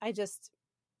 like, I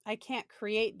can't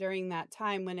create during that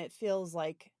time when it feels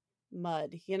like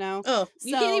mud, you know? Oh,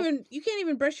 you can't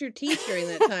even brush your teeth during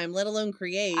that time, let alone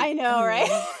create. I know, right?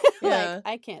 Like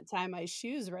I can't tie my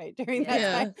shoes right during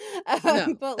that time.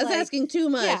 No, but that's like, asking too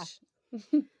much.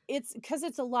 It's because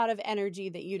it's a lot of energy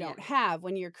that you don't have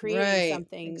when you're creating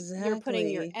something. Exactly. You're putting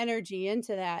your energy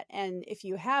into that. And if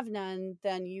you have none,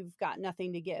 then you've got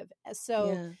nothing to give.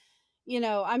 So, you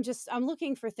know, I'm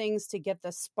looking for things to get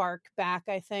the spark back,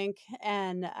 I think.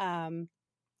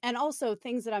 And also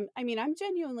things that I'm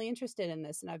genuinely interested in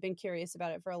this, and I've been curious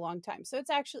about it for a long time. So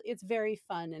it's very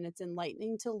fun and it's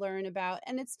enlightening to learn about.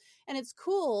 And it's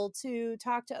cool to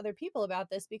talk to other people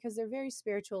about this because they're very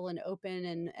spiritual and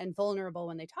open and vulnerable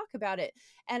when they talk about it.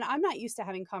 And I'm not used to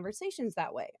having conversations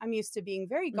that way. I'm used to being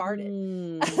very guarded.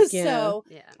 So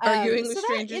arguing with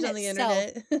strangers on the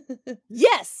internet.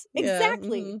 Yes,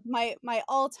 exactly. My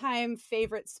all-time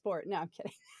favorite sport. No, I'm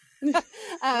kidding.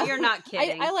 You're not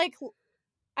kidding.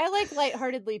 I like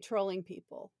lightheartedly trolling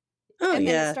people. And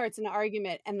then it starts an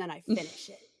argument and then I finish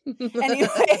it. Anyway.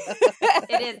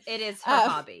 It is her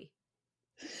hobby.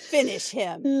 Finish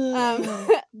him.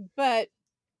 But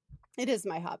it is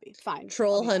my hobby. Fine.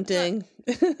 Troll hunting.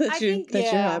 That's your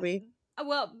hobby.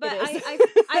 Well, but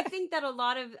I think that a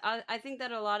lot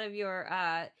of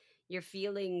your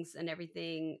feelings and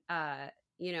everything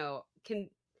you know, can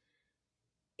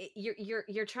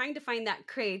you're trying to find that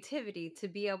creativity to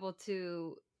be able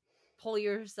to pull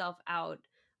yourself out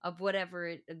of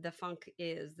whatever the funk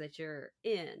is that you're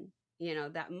in, you know,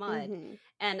 that mud.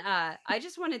 And I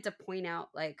just wanted to point out,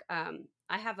 like,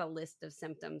 I have a list of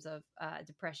symptoms of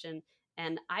depression,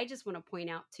 and I just want to point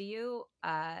out to you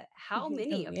how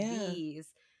many of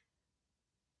these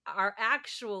are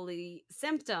actually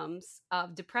symptoms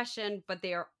of depression, but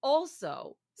they are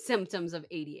also symptoms of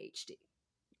ADHD.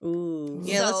 Ooh,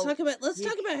 yeah. So, let's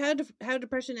talk about how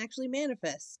depression actually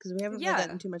manifests, because we haven't really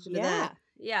gotten too much into that.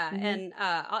 Yeah, and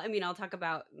I'll talk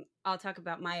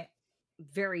about my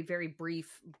very, very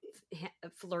brief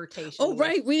flirtation. Oh,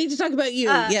 right, we need to talk about you.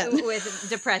 With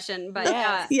depression, but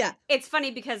it's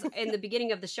funny because in the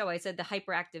beginning of the show I said the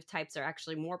hyperactive types are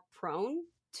actually more prone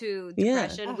to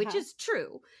depression, which is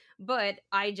true. But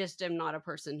I just am not a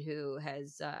person who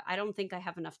has, I don't think I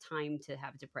have enough time to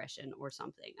have depression or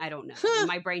something. I don't know.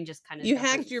 My brain just kind of... You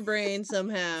hacked your brain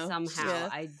somehow.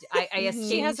 I escaped.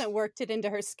 She hasn't worked it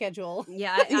into her schedule.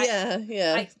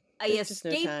 I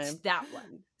escaped that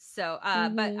one. So,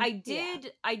 but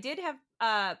Mhm. I did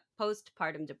have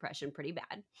postpartum depression pretty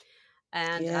bad.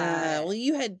 And Yeah. Well,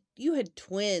 you had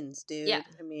twins, yeah. dude.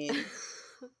 I mean,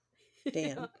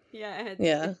 damn. Yeah, I had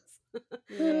Yeah. twins.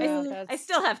 Yeah, I that's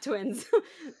still have twins.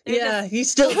 They're Yeah, just you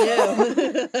still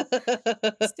do.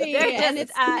 see, they're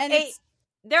just and eight. it's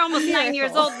They're almost 9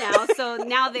 years miracle. old now, so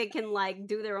now they can like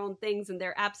do their own things, and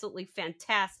they're absolutely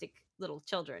fantastic little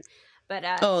children. But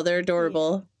Oh, they're Yeah,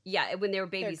 adorable. yeah, when they were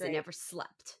they're babies, they great. never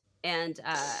slept, and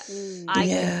Mm. I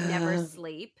could never Yeah.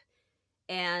 sleep,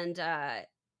 and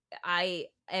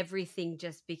everything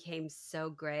just became so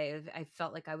grave. I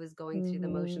felt like I was going through the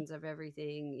Mhm. motions of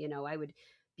everything. You know, I would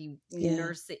be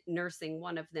Yeah. nursing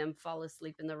one of them fall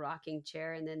asleep in the rocking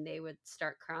chair, and then they would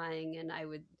start crying, and I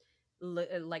would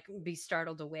like be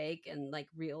startled awake and like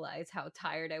realize how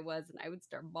tired I was, and I would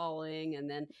start bawling. And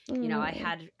then, you know, Oh. I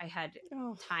had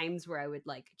Oh, times where I would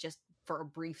like just for a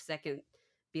brief second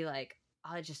be like,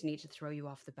 I just need to throw you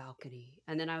off the balcony.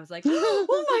 And then I was like, oh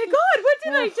my God, what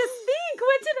did I oh, just think?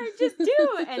 What did I just do?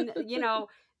 And, you know,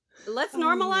 let's oh my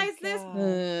normalize this.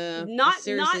 God.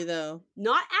 Seriously though.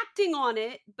 Not acting on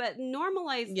it, but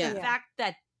normalize the Yeah. Yeah. fact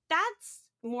that that's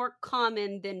more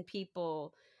common than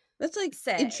people That's like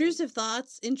say. Intrusive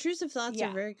thoughts are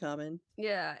Yeah, very common.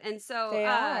 Yeah. And so, they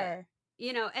are.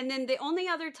 you know, and then the only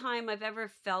other time I've ever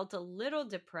felt a little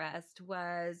depressed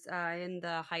was in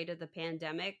the height of the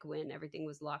pandemic when everything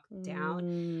was locked down.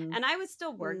 Mm. And I was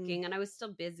still Mm. working and I was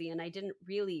still busy, and I didn't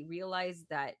really realize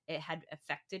that it had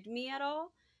affected me at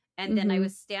all. And then I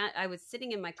Mhm. was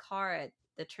sitting in my car at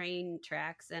the train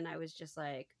tracks, and I was just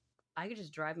like, I could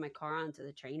just drive my car onto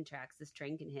the train tracks. This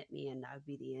train can hit me, and that would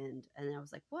be the end. And I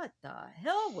was like, what the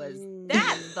hell was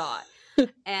that Mm. thought?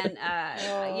 And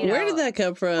you Where did know, that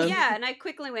come from? yeah, and I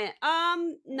quickly went,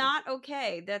 not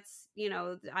okay. That's, you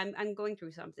know, I'm going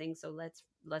through something, so let's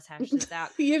hash this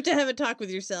out. You have to have a talk with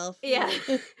yourself. Yeah.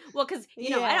 Well, because you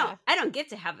know, Yeah, I don't get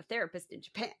to have a therapist in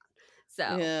Japan. So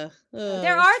Yeah.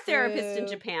 there that's are therapists in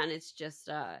true. Japan. It's just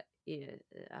yeah,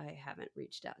 I haven't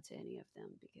reached out to any of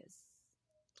them because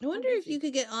I I'm wonder if you busy.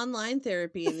 could get online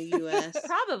therapy in the US.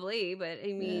 Probably, but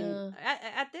I mean, Yeah.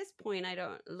 at this point, I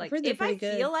don't I've like. heard they're If I pretty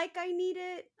good. feel like I need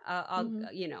it, I'll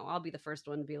Mhm. you know, I'll be the first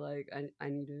one to be like, I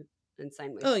need it and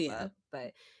sign Oh myself yeah. up.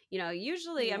 But you know,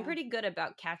 usually I'm Yeah. pretty good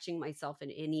about catching myself in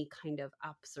any kind of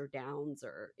ups or downs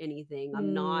or anything.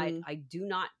 I'm not. Mm. I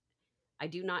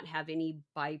do not have any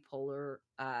bipolar.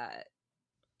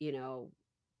 You know,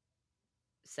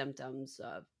 symptoms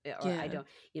of, or I Yeah. don't,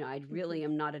 you know, I Mhm. really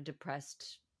am not a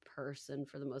depressed person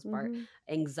for the most part. Mhm.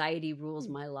 Anxiety rules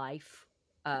Mm. my life.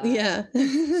 Yeah.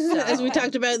 As we So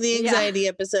talked about in the yeah, anxiety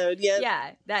episode. Yep.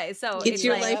 yeah, that so It's it's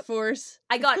your like life Yep. force.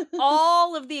 I got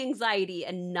all of the anxiety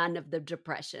and none of the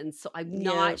depression. So I'm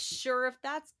not Yep. sure if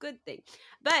that's a good thing.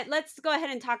 But let's go ahead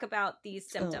and talk about these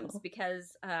symptoms Oh.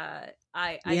 because I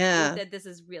think Yeah. that this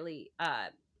is really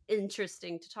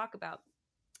interesting to talk about.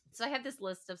 So I have this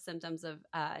list of symptoms of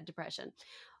depression.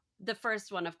 The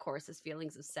first one, of course, is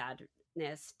feelings of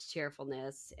sadness,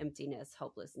 cheerfulness, emptiness,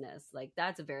 hopelessness. Like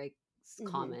that's a very Mhm.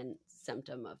 common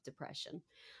symptom of depression.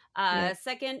 Yep.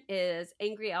 Second is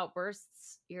angry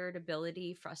outbursts,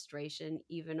 irritability, frustration,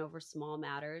 even over small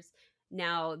matters.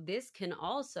 Now, this can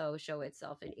also show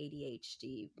itself in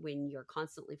ADHD when you're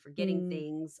constantly forgetting Mm.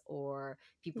 things, or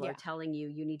people are Yeah. telling you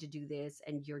you need to do this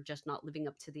and you're just not living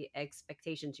up to the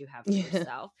expectations you have for Yeah.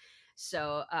 yourself.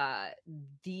 So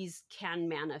these can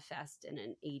manifest in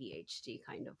an ADHD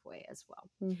kind of way as well.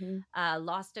 Mhm.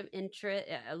 Loss of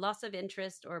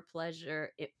interest or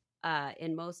pleasure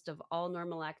in most of all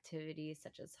normal activities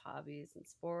such as hobbies and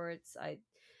sports. I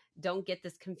don't get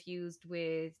this confused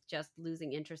with just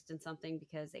losing interest in something,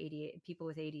 because people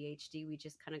with ADHD, we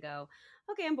just kind of go,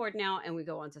 okay, I'm bored now, and we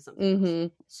go on to something else.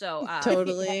 Mhm. So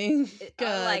Totally.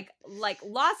 God. like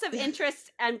loss of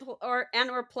interest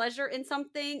or pleasure in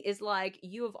something is like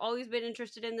you have always been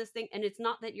interested in this thing, and it's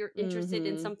not that you're interested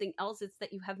in Mhm. something else, it's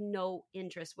that you have no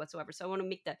interest whatsoever. So I want to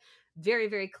make that very,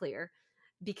 very clear,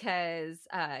 because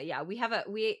yeah, we have a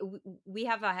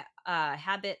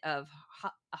habit of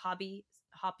hobby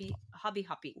hopping.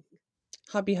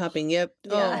 Hobby hopping. Yep.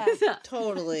 Yeah. Oh, Yeah.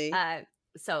 totally.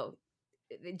 So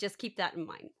just keep that in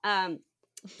mind.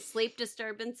 Sleep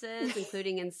disturbances,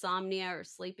 including insomnia or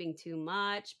sleeping too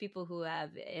much. People who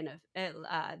have the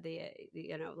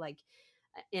you know, like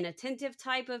inattentive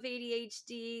type of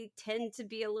ADHD tend to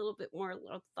be a little bit more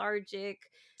lethargic.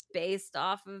 based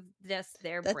off of just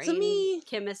their That's brain me.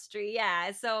 chemistry.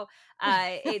 Yeah. So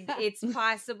it's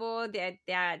possible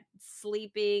that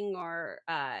sleeping or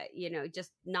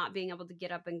just not being able to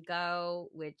get up and go,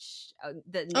 which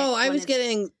the next I one was is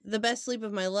getting the best sleep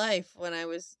of my life when I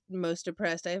was most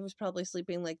depressed. I was probably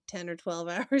sleeping like 10 or 12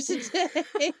 hours a day.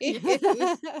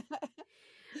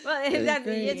 well, It was that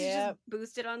great. it's just Yep.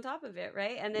 boosted on top of it,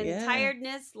 right? And then Yeah.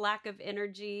 tiredness, lack of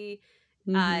energy,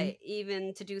 Mhm.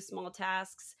 even to do small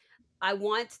tasks. I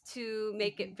want to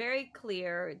make it very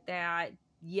clear that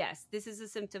yes, this is a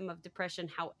symptom of depression.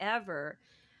 However,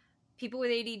 people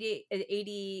with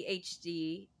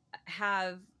ADHD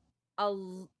have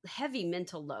a heavy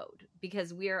mental load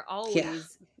because Yeah.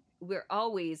 we're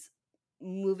always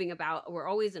moving about, we're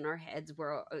always in our heads,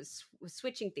 we're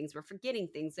switching things, we're forgetting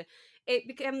things. It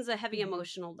becomes a heavy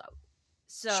emotional load.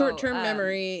 So Short-term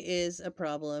memory is a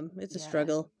problem. It's a yeah,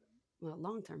 struggle. well,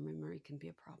 long-term memory can be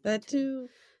a problem That too. too.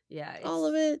 Yeah, All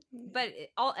of it. but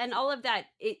all of that,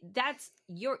 that's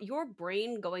your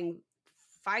brain going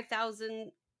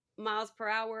 5,000 miles per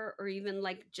hour, or even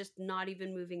like just not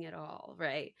even moving at all,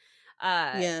 right?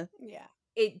 Yeah. Yeah.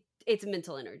 It's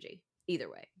mental energy either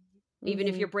way. Even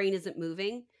if Mhm. your brain isn't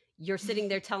moving, you're sitting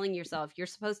there telling yourself you're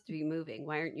supposed to be moving.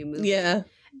 Why aren't you moving? Yeah.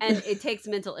 And it takes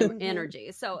mental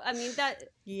energy. So I mean that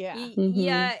Yeah. Mhm.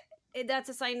 yeah, that's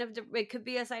a sign of it could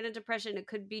be a sign of depression. It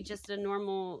could be just a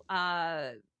normal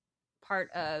part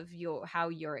of how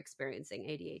you're experiencing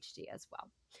ADHD as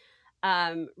well.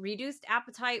 Reduced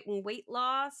appetite and weight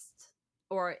loss,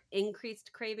 or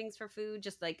increased cravings for food,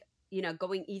 just like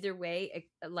going either way.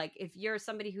 Like if you're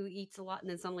somebody who eats a lot and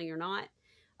then suddenly you're not,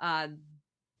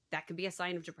 that could be a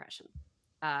sign of depression.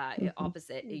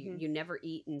 Opposite, you never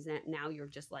eat and now you're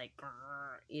just like,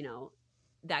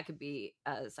 that could be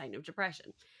a sign of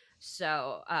depression.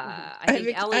 So I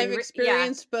think I've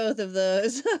experienced both of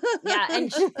those. Yeah,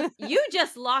 and you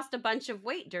just lost a bunch of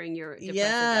weight during your depressive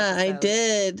episode. I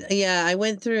did. Yeah, I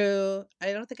went through,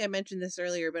 I don't think I mentioned this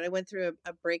earlier, but I went through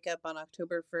a breakup on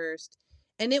October 1st.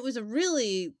 And it was a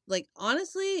really, like,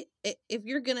 honestly, if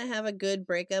you're going to have a good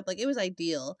breakup, like, it was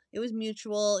ideal. It was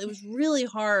mutual. It was really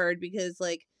hard because,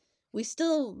 like, we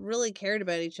still really cared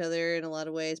about each other in a lot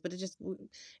of ways, but it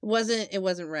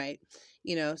wasn't right.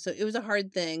 So it was a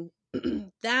hard thing.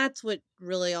 That's what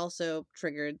really also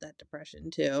triggered that depression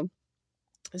too.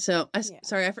 So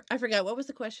sorry, I forgot, what was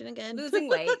the question again? Losing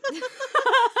weight.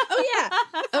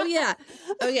 Oh yeah.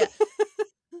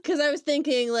 Because I was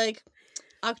thinking, like,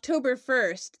 October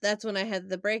 1st, that's when I had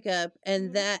the breakup,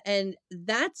 and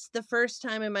that's the first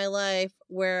time in my life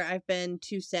where I've been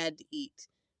too sad to eat.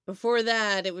 Before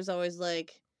that, it was always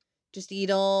like, just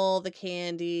eat all the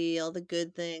candy, all the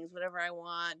good things, whatever I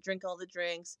want, drink all the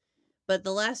drinks. But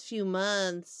the last few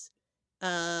months,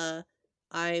 I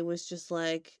was just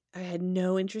like, I had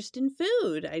no interest in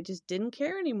food. I just didn't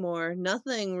care anymore.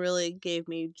 Nothing really gave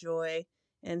me joy.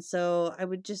 And so I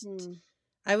would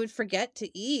forget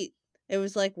to eat. It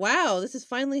was like, wow, this is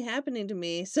finally happening to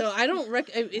me. So I don't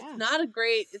it's not a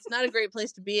great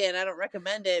place to be in. I don't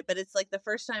recommend it, but it's like the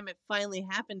first time it finally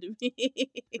happened to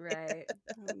me. Right.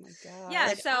 Oh my god. Yeah,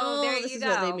 Like, so there you this go.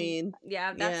 is what they mean.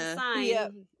 Yeah, that's a sign.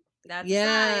 Yep. That's a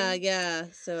sign. Yeah.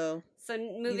 So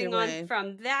moving on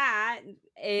from that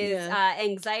is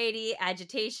anxiety,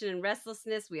 agitation, and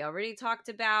restlessness. We already talked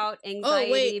about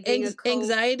anxiety being a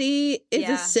anxiety is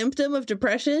a symptom of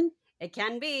depression? It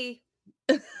can be.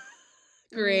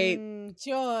 Great.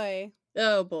 Joy.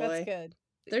 Oh boy. That's good.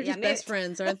 They're just best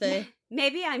friends, aren't they?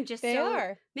 Maybe I'm just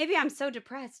are. Maybe I'm so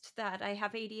depressed that I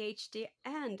have ADHD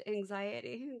and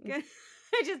anxiety. I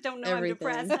just don't know. Everything.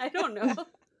 I'm depressed. I don't know.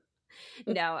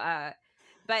 No,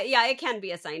 but yeah, it can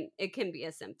be a sign. It can be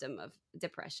a symptom of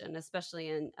depression, especially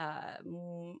in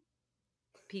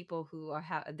people who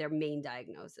their main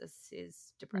diagnosis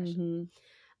is depression.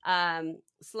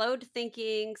 Slowed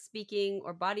thinking, speaking,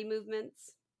 or body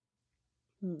movements.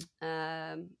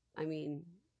 I mean,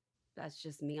 that's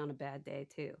just me on a bad day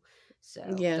too. So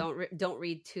don't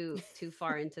read too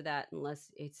far into that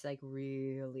unless it's like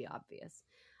really obvious.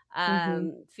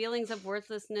 Feelings of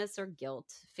worthlessness or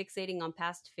guilt, fixating on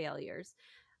past failures.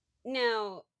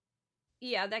 Now,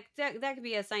 yeah, that could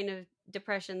be a sign of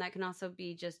depression. That can also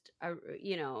be just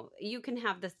you can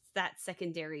have that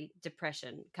secondary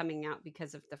depression coming out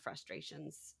because of the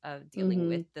frustrations of dealing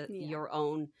with your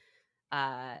own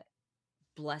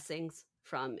blessings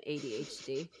from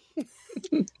ADHD.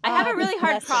 I have a really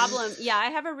hard problem. Yeah, I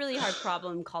have a really hard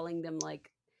problem calling them like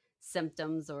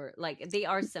symptoms, or like they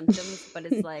are symptoms, but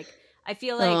it's like I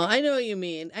feel like I know what you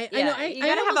mean. I know. You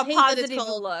gotta have a positive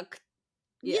look.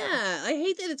 Yeah, I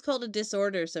hate that it's called a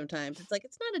disorder sometimes. It's like,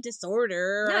 it's not a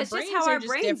disorder. No, it's just how our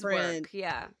brains work.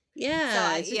 Yeah.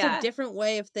 Yeah, it's just a yeah. different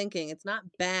way of thinking. It's not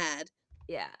bad.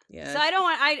 Yeah. Yeah. So I don't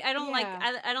want I don't like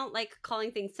Yeah. I don't like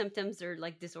calling things symptoms or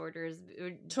like disorders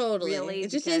Totally. really, It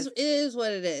just because it is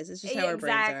what it is. It's just how our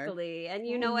brains are. exactly. And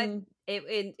you know what? Mhm.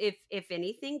 If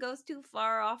anything goes too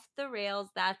far off the rails,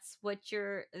 that's what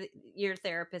your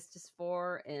therapist is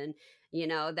for. And you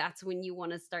know, that's when you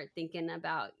want to start thinking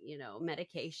about, you know,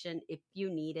 medication if you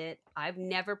need it. I've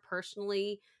never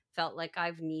personally felt like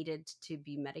I've needed to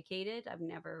be medicated.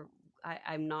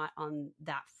 I'm not on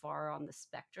that far on the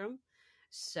spectrum.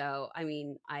 So, I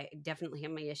mean, I definitely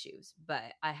have my issues,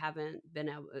 but I haven't been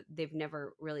able, they've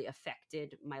never really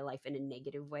affected my life in a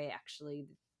negative way. Actually,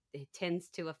 it tends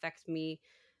to affect me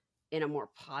in a more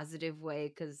positive way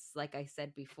because, like I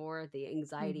said before, the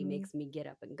anxiety Mhm. makes me get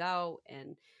up and go.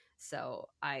 And so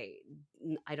I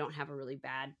don't have a really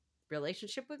bad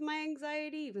relationship with my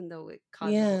anxiety, even though it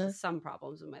causes Yeah. some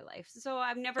problems in my life. So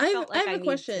I've never I've felt I like have I a need to,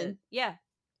 question. yeah.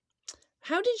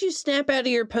 How did you snap out of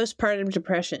your postpartum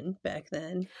depression back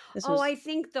then? This Oh, was I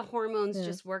think the hormones yeah.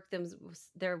 just worked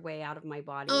their way out of my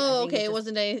body. I Oh, think okay. it It just,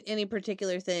 wasn't any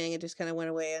particular thing. It just kind of went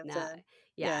away on its nah, own.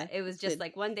 yeah, Yeah, it was that's just good.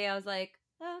 like one day I was like,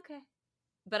 oh, okay,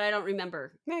 but I don't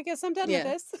remember. Yeah, I guess I'm done with Yeah.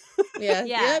 this. Yeah.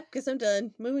 Yeah, Yep. Guess I'm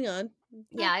done. Moving on.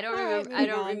 yeah, I don't All right, remember. I moving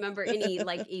don't on. remember any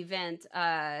like event.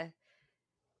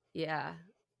 Yeah.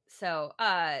 So,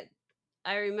 I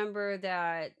remember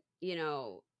that, you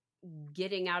know,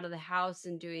 getting out of the house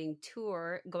and going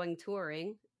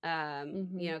touring. You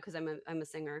Mhm. know, because I'm a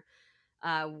singer.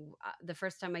 The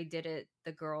first time I did it,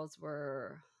 the girls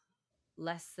were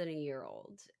less than a year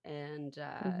old, and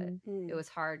Mhm. it Hmm. was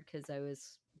hard because I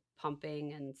was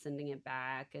pumping and sending it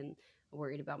back and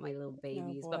worried about my little Oh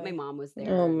babies, but my boy. mom was Oh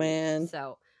there. And man.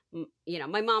 so you know,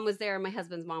 my mom was there, my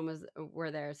husband's mom were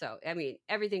there, so I mean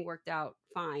everything worked out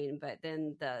fine. But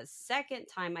then the second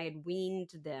time I had weaned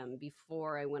them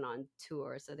before I went on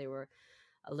tour, so they were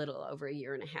a little over a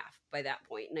year and a half by that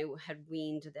point, and I had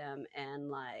weaned them, and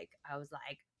like I was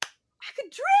like, I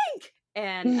could drink.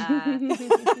 And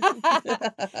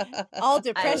All I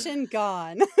depression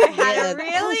gone. I had a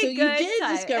Yeah. Oh, so really you good did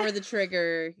time. discover the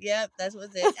trigger. Yep, that's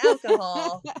what's it.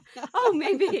 Alcohol. Oh,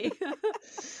 maybe.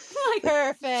 Like,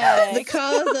 The Perfect.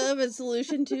 cause of and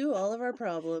solution to all of our I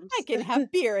problems. can have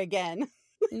beer again.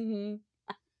 Mhm.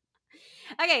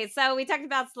 okay, so we talked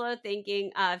about slow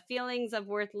thinking, feelings of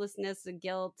worthlessness,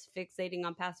 guilt, fixating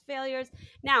on past failures.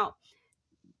 Now,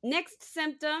 next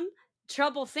symptom: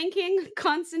 trouble thinking,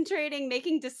 concentrating,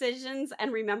 making decisions,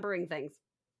 and remembering things.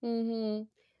 Mhm.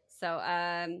 So,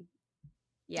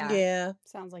 yeah, Yeah.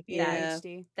 Sounds like Yeah.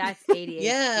 ADHD. that's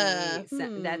Yeah.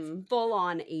 ADHD. That's Hmm. full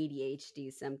on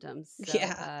ADHD symptoms. So,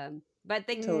 Yeah. but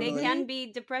they Totally. can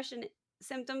be depression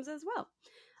symptoms as well.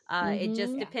 It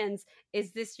just Mhm. Yeah. depends.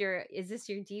 Is this your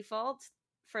default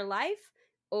for life,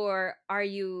 or are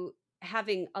you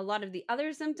having a lot of the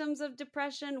other symptoms of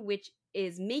depression, which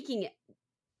is making it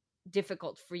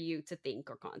difficult for you to think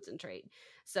or concentrate?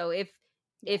 So Yeah.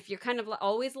 if you're kind of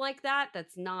always like that,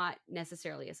 that's not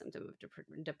necessarily a symptom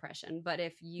of depression. But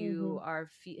if you Mhm.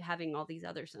 are having all these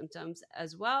other symptoms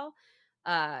as well,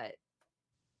 uh,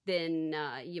 then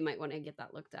you might want to get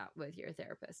that looked at with your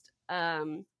therapist.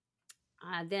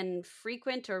 Then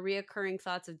frequent or reoccurring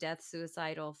thoughts of death,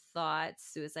 suicidal thoughts,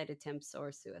 suicide attempts,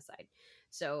 or suicide.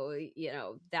 So you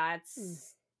know Hmm.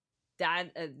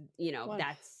 that you know One,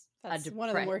 that's that's one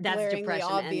of the more that's glaringly depression.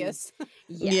 And obvious.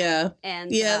 yeah, Yeah.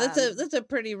 and Yeah, that's a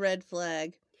pretty red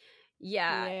flag.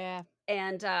 yeah, Yeah.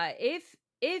 and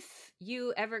if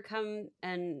you ever come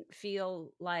and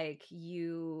feel like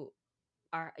you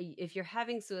are, if you're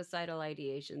having suicidal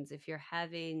ideations, if you're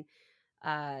having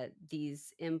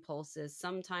these impulses,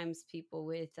 sometimes people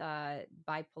with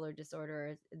bipolar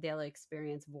disorder, they'll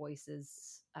experience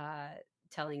voices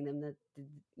telling them that,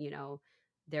 you know,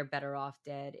 they're better off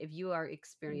dead. If you are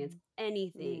experience Mm.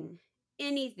 anything Mm.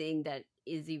 anything that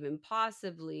is even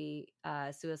possibly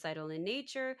suicidal in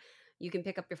nature, you can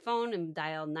pick up your phone and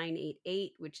dial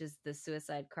 988, which is the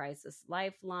suicide crisis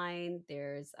lifeline.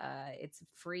 It's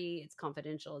free, it's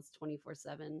confidential, it's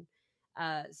 24/7.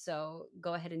 So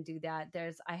go ahead and do that.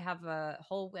 I have a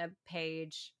whole web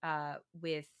page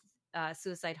with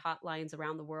suicide hotlines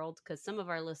around the world, because some of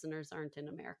our listeners aren't in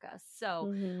America. So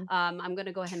Mhm. I'm going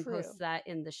to go ahead and True. post that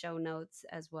in the show notes,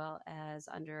 as well as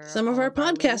under Some of all our of our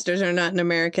links. podcasters are not in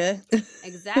America.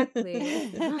 Exactly.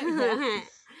 Yeah.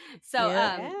 So,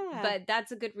 Yep. Yeah. but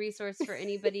that's a good resource for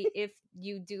anybody if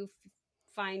you do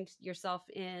find yourself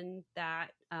in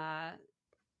that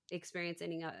experience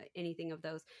anything of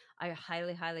those. I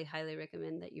highly, highly, highly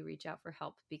recommend that you reach out for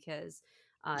help, because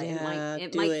it might Yeah,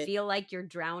 it do might it. feel like you're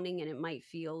drowning, and it might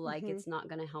feel like Hmm. it's not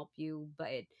going to help you,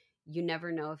 but you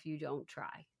never know if you don't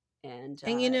try. And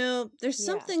And there's Yeah.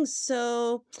 something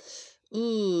so,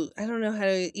 I don't know how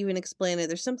to even explain it.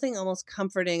 There's something almost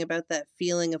comforting about that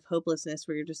feeling of hopelessness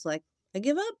where you're just like, I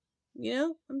give up,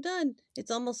 I'm done.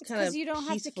 It's almost It's kind because of you don't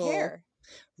have to peaceful. care.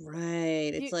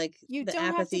 Right. It's like You the don't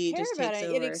have to apathy care just about takes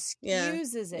it. It over. Yeah.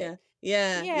 excuses it. Yeah.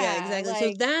 Yeah. Yeah, Yeah, exactly. So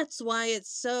like that's why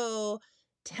it's so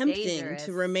tempting to dangerous.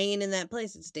 remain in that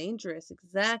place. It's dangerous.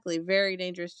 Exactly. Very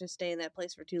dangerous to stay in that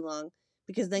place for too long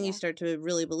because then you yeah. start to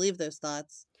really believe those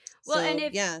thoughts. Well, and So,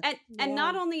 if yeah. and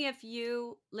not Yeah. only if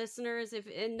you listeners, if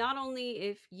and not only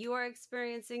if you are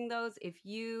experiencing those, if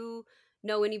you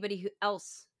know anybody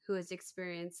else who is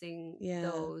experiencing Yeah.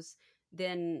 those,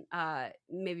 then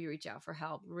maybe reach out for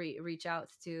help. Reach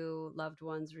out to loved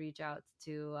ones. Reach out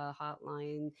to a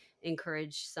hotline.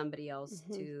 Encourage somebody else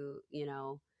Mhm. to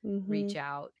Mhm. reach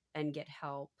out and get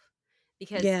help,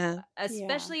 because Yeah. Yeah.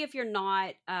 especially if you're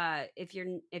not if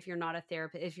you're not a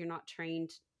therapist, if you're not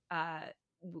trained uh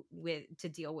with to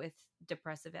deal with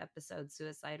depressive episodes,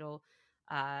 suicidal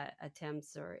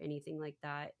attempts, or anything like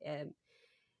that.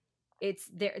 It's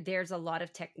there's a lot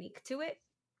of technique to it,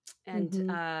 and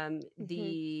Mhm.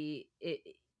 Mhm.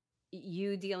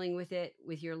 you dealing with it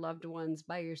with your loved ones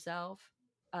by yourself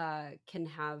can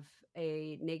have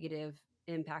a negative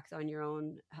impact on your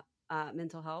own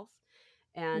mental health.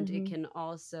 And it Mhm. can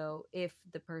also, if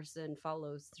the person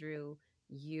follows through,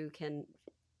 you can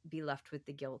be left with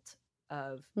the guilt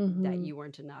of that Mhm. you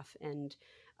weren't enough. And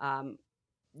um,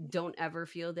 don't ever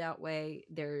feel that way.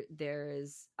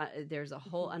 There's a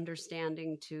whole Mhm.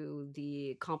 understanding to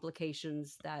the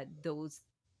complications that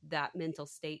that mental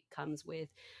state comes with.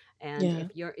 And Yeah.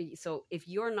 if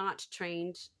you're not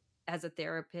trained as a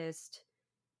therapist,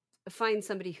 find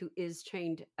somebody who is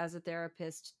trained as a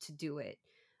therapist to do it.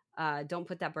 Don't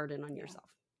put that burden on Yeah. yourself.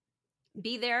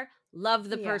 Be there, love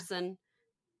the Yeah. person,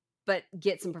 but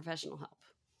get some professional help.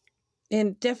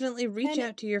 And definitely reach And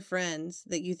out to your friends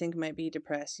that you think might be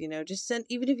depressed, just send,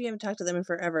 even if you haven't talked to them in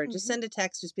forever, just mhm. send a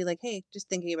text, just be like, "Hey, just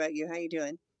thinking about you. How you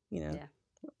doing?" You know. Yeah.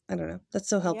 I don't know. That's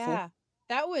so helpful. Yeah.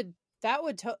 That would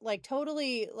like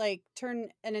totally like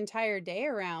turn an entire day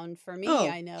around for me, Oh,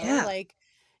 I know. yeah. Like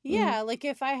Mhm. yeah, like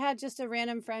if I had just a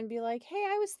random friend be like, "Hey,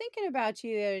 I was thinking about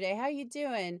you the other day. How you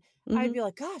doing?" I'd Mhm. be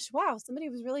like, "Gosh, wow, somebody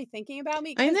was really thinking about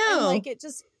me." I And like know. it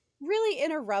just really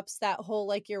interrupts that whole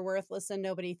like you're worthless and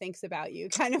nobody thinks about you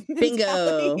kind of Bingo.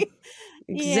 mentality.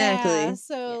 Yeah, Exactly.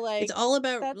 so Yeah. It's like all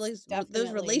about that's those definitely good to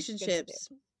do. relationships.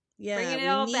 Yeah, Bringing it we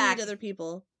all need back. other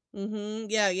people.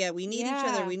 Yeah, yeah, we need each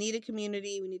other. Yeah. We need a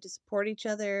community. We need to support each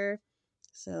other.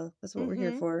 So, that's what we're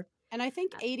here Mhm. for. And I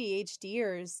think Uh,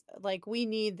 ADHDers, like, we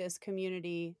need this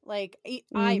community. Like,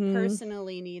 I Mhm.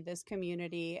 personally need this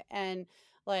community. And,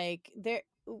 like,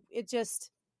 it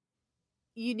just,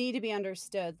 you need to be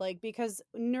understood. Like, because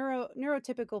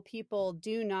neurotypical people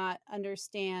do not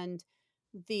understand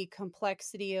the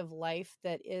complexity of life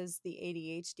that is the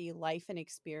ADHD life and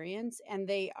experience. And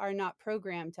they are not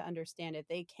programmed to understand it.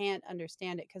 They can't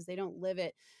understand it because they don't live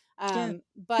it. Yeah. Who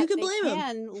But could they blame them?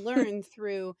 can learn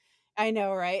through I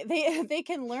know, right? They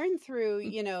can learn through,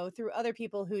 through other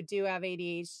people who do have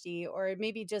ADHD, or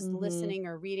maybe just Mhm. listening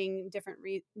or reading different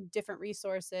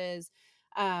resources.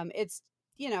 It's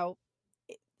you know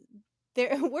it-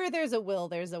 there where there's a will,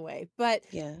 there's a way. But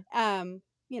Yeah.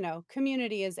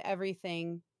 community is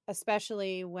everything,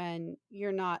 especially when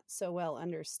you're not so well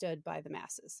understood by the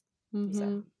masses. yeah. So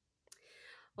Mhm.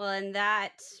 Well, and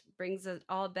that brings it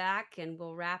all back, and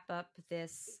we'll wrap up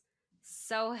this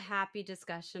so happy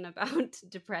discussion about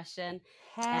depression.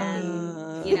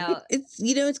 And, happy. you know,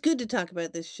 It's good to talk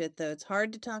about this shit though. It's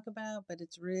hard to talk about, but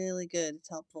it's really good. It's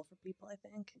helpful for people, I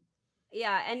think.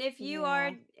 yeah. And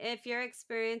Yeah. if you're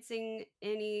experiencing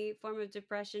any form of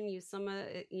depression, use some of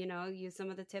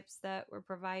the tips that were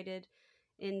provided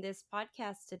in this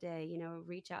podcast today.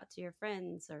 Reach out to your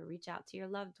friends or reach out to your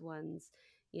loved ones.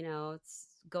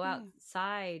 Go Yeah.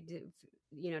 outside.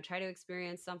 Try to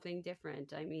experience something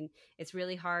different. I mean, it's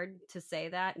really hard to say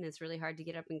that, and it's really hard to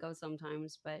get up and go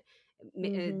sometimes. But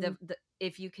Mhm.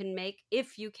 if you can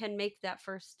make that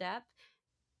first step,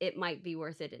 it might be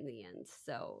worth it in the end.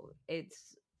 So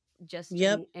it's just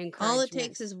Yep. an All it encouragement.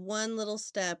 takes is one little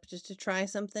step just to try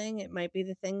something. It might be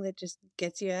the thing that just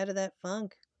gets you out of that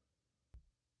funk.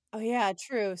 Oh yeah,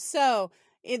 true. So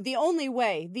the only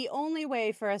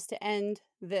way for us to end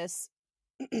this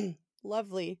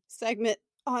lovely segment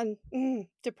on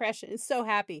depression is so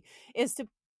happy is to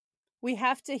we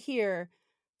have to hear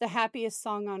the happiest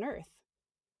song on earth,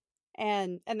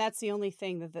 and that's the only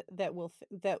thing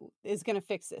that is going to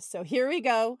fix this. So here we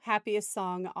go, happiest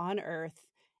song on earth.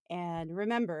 And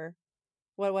remember,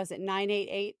 what was it,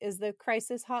 988 is the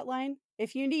crisis hotline.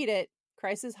 If you need it,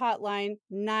 crisis hotline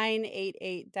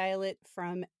 988. Dial it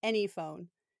from any phone.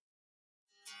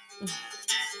 Happy,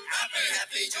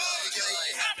 happy, joy, joy,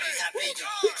 happy, happy,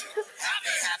 joy. Happy,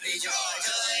 happy, joy,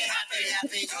 joy, happy,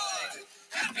 happy, joy.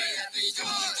 Happy, happy, joy,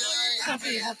 joy,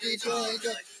 happy, happy, joy,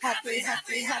 joy. Happy,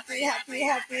 happy, happy, happy,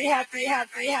 happy, happy, happy,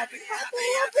 happy, happy,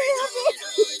 happy,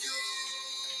 happy.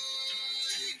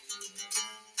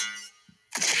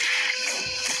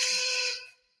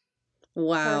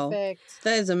 Wow. Perfect.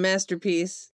 That is a masterpiece.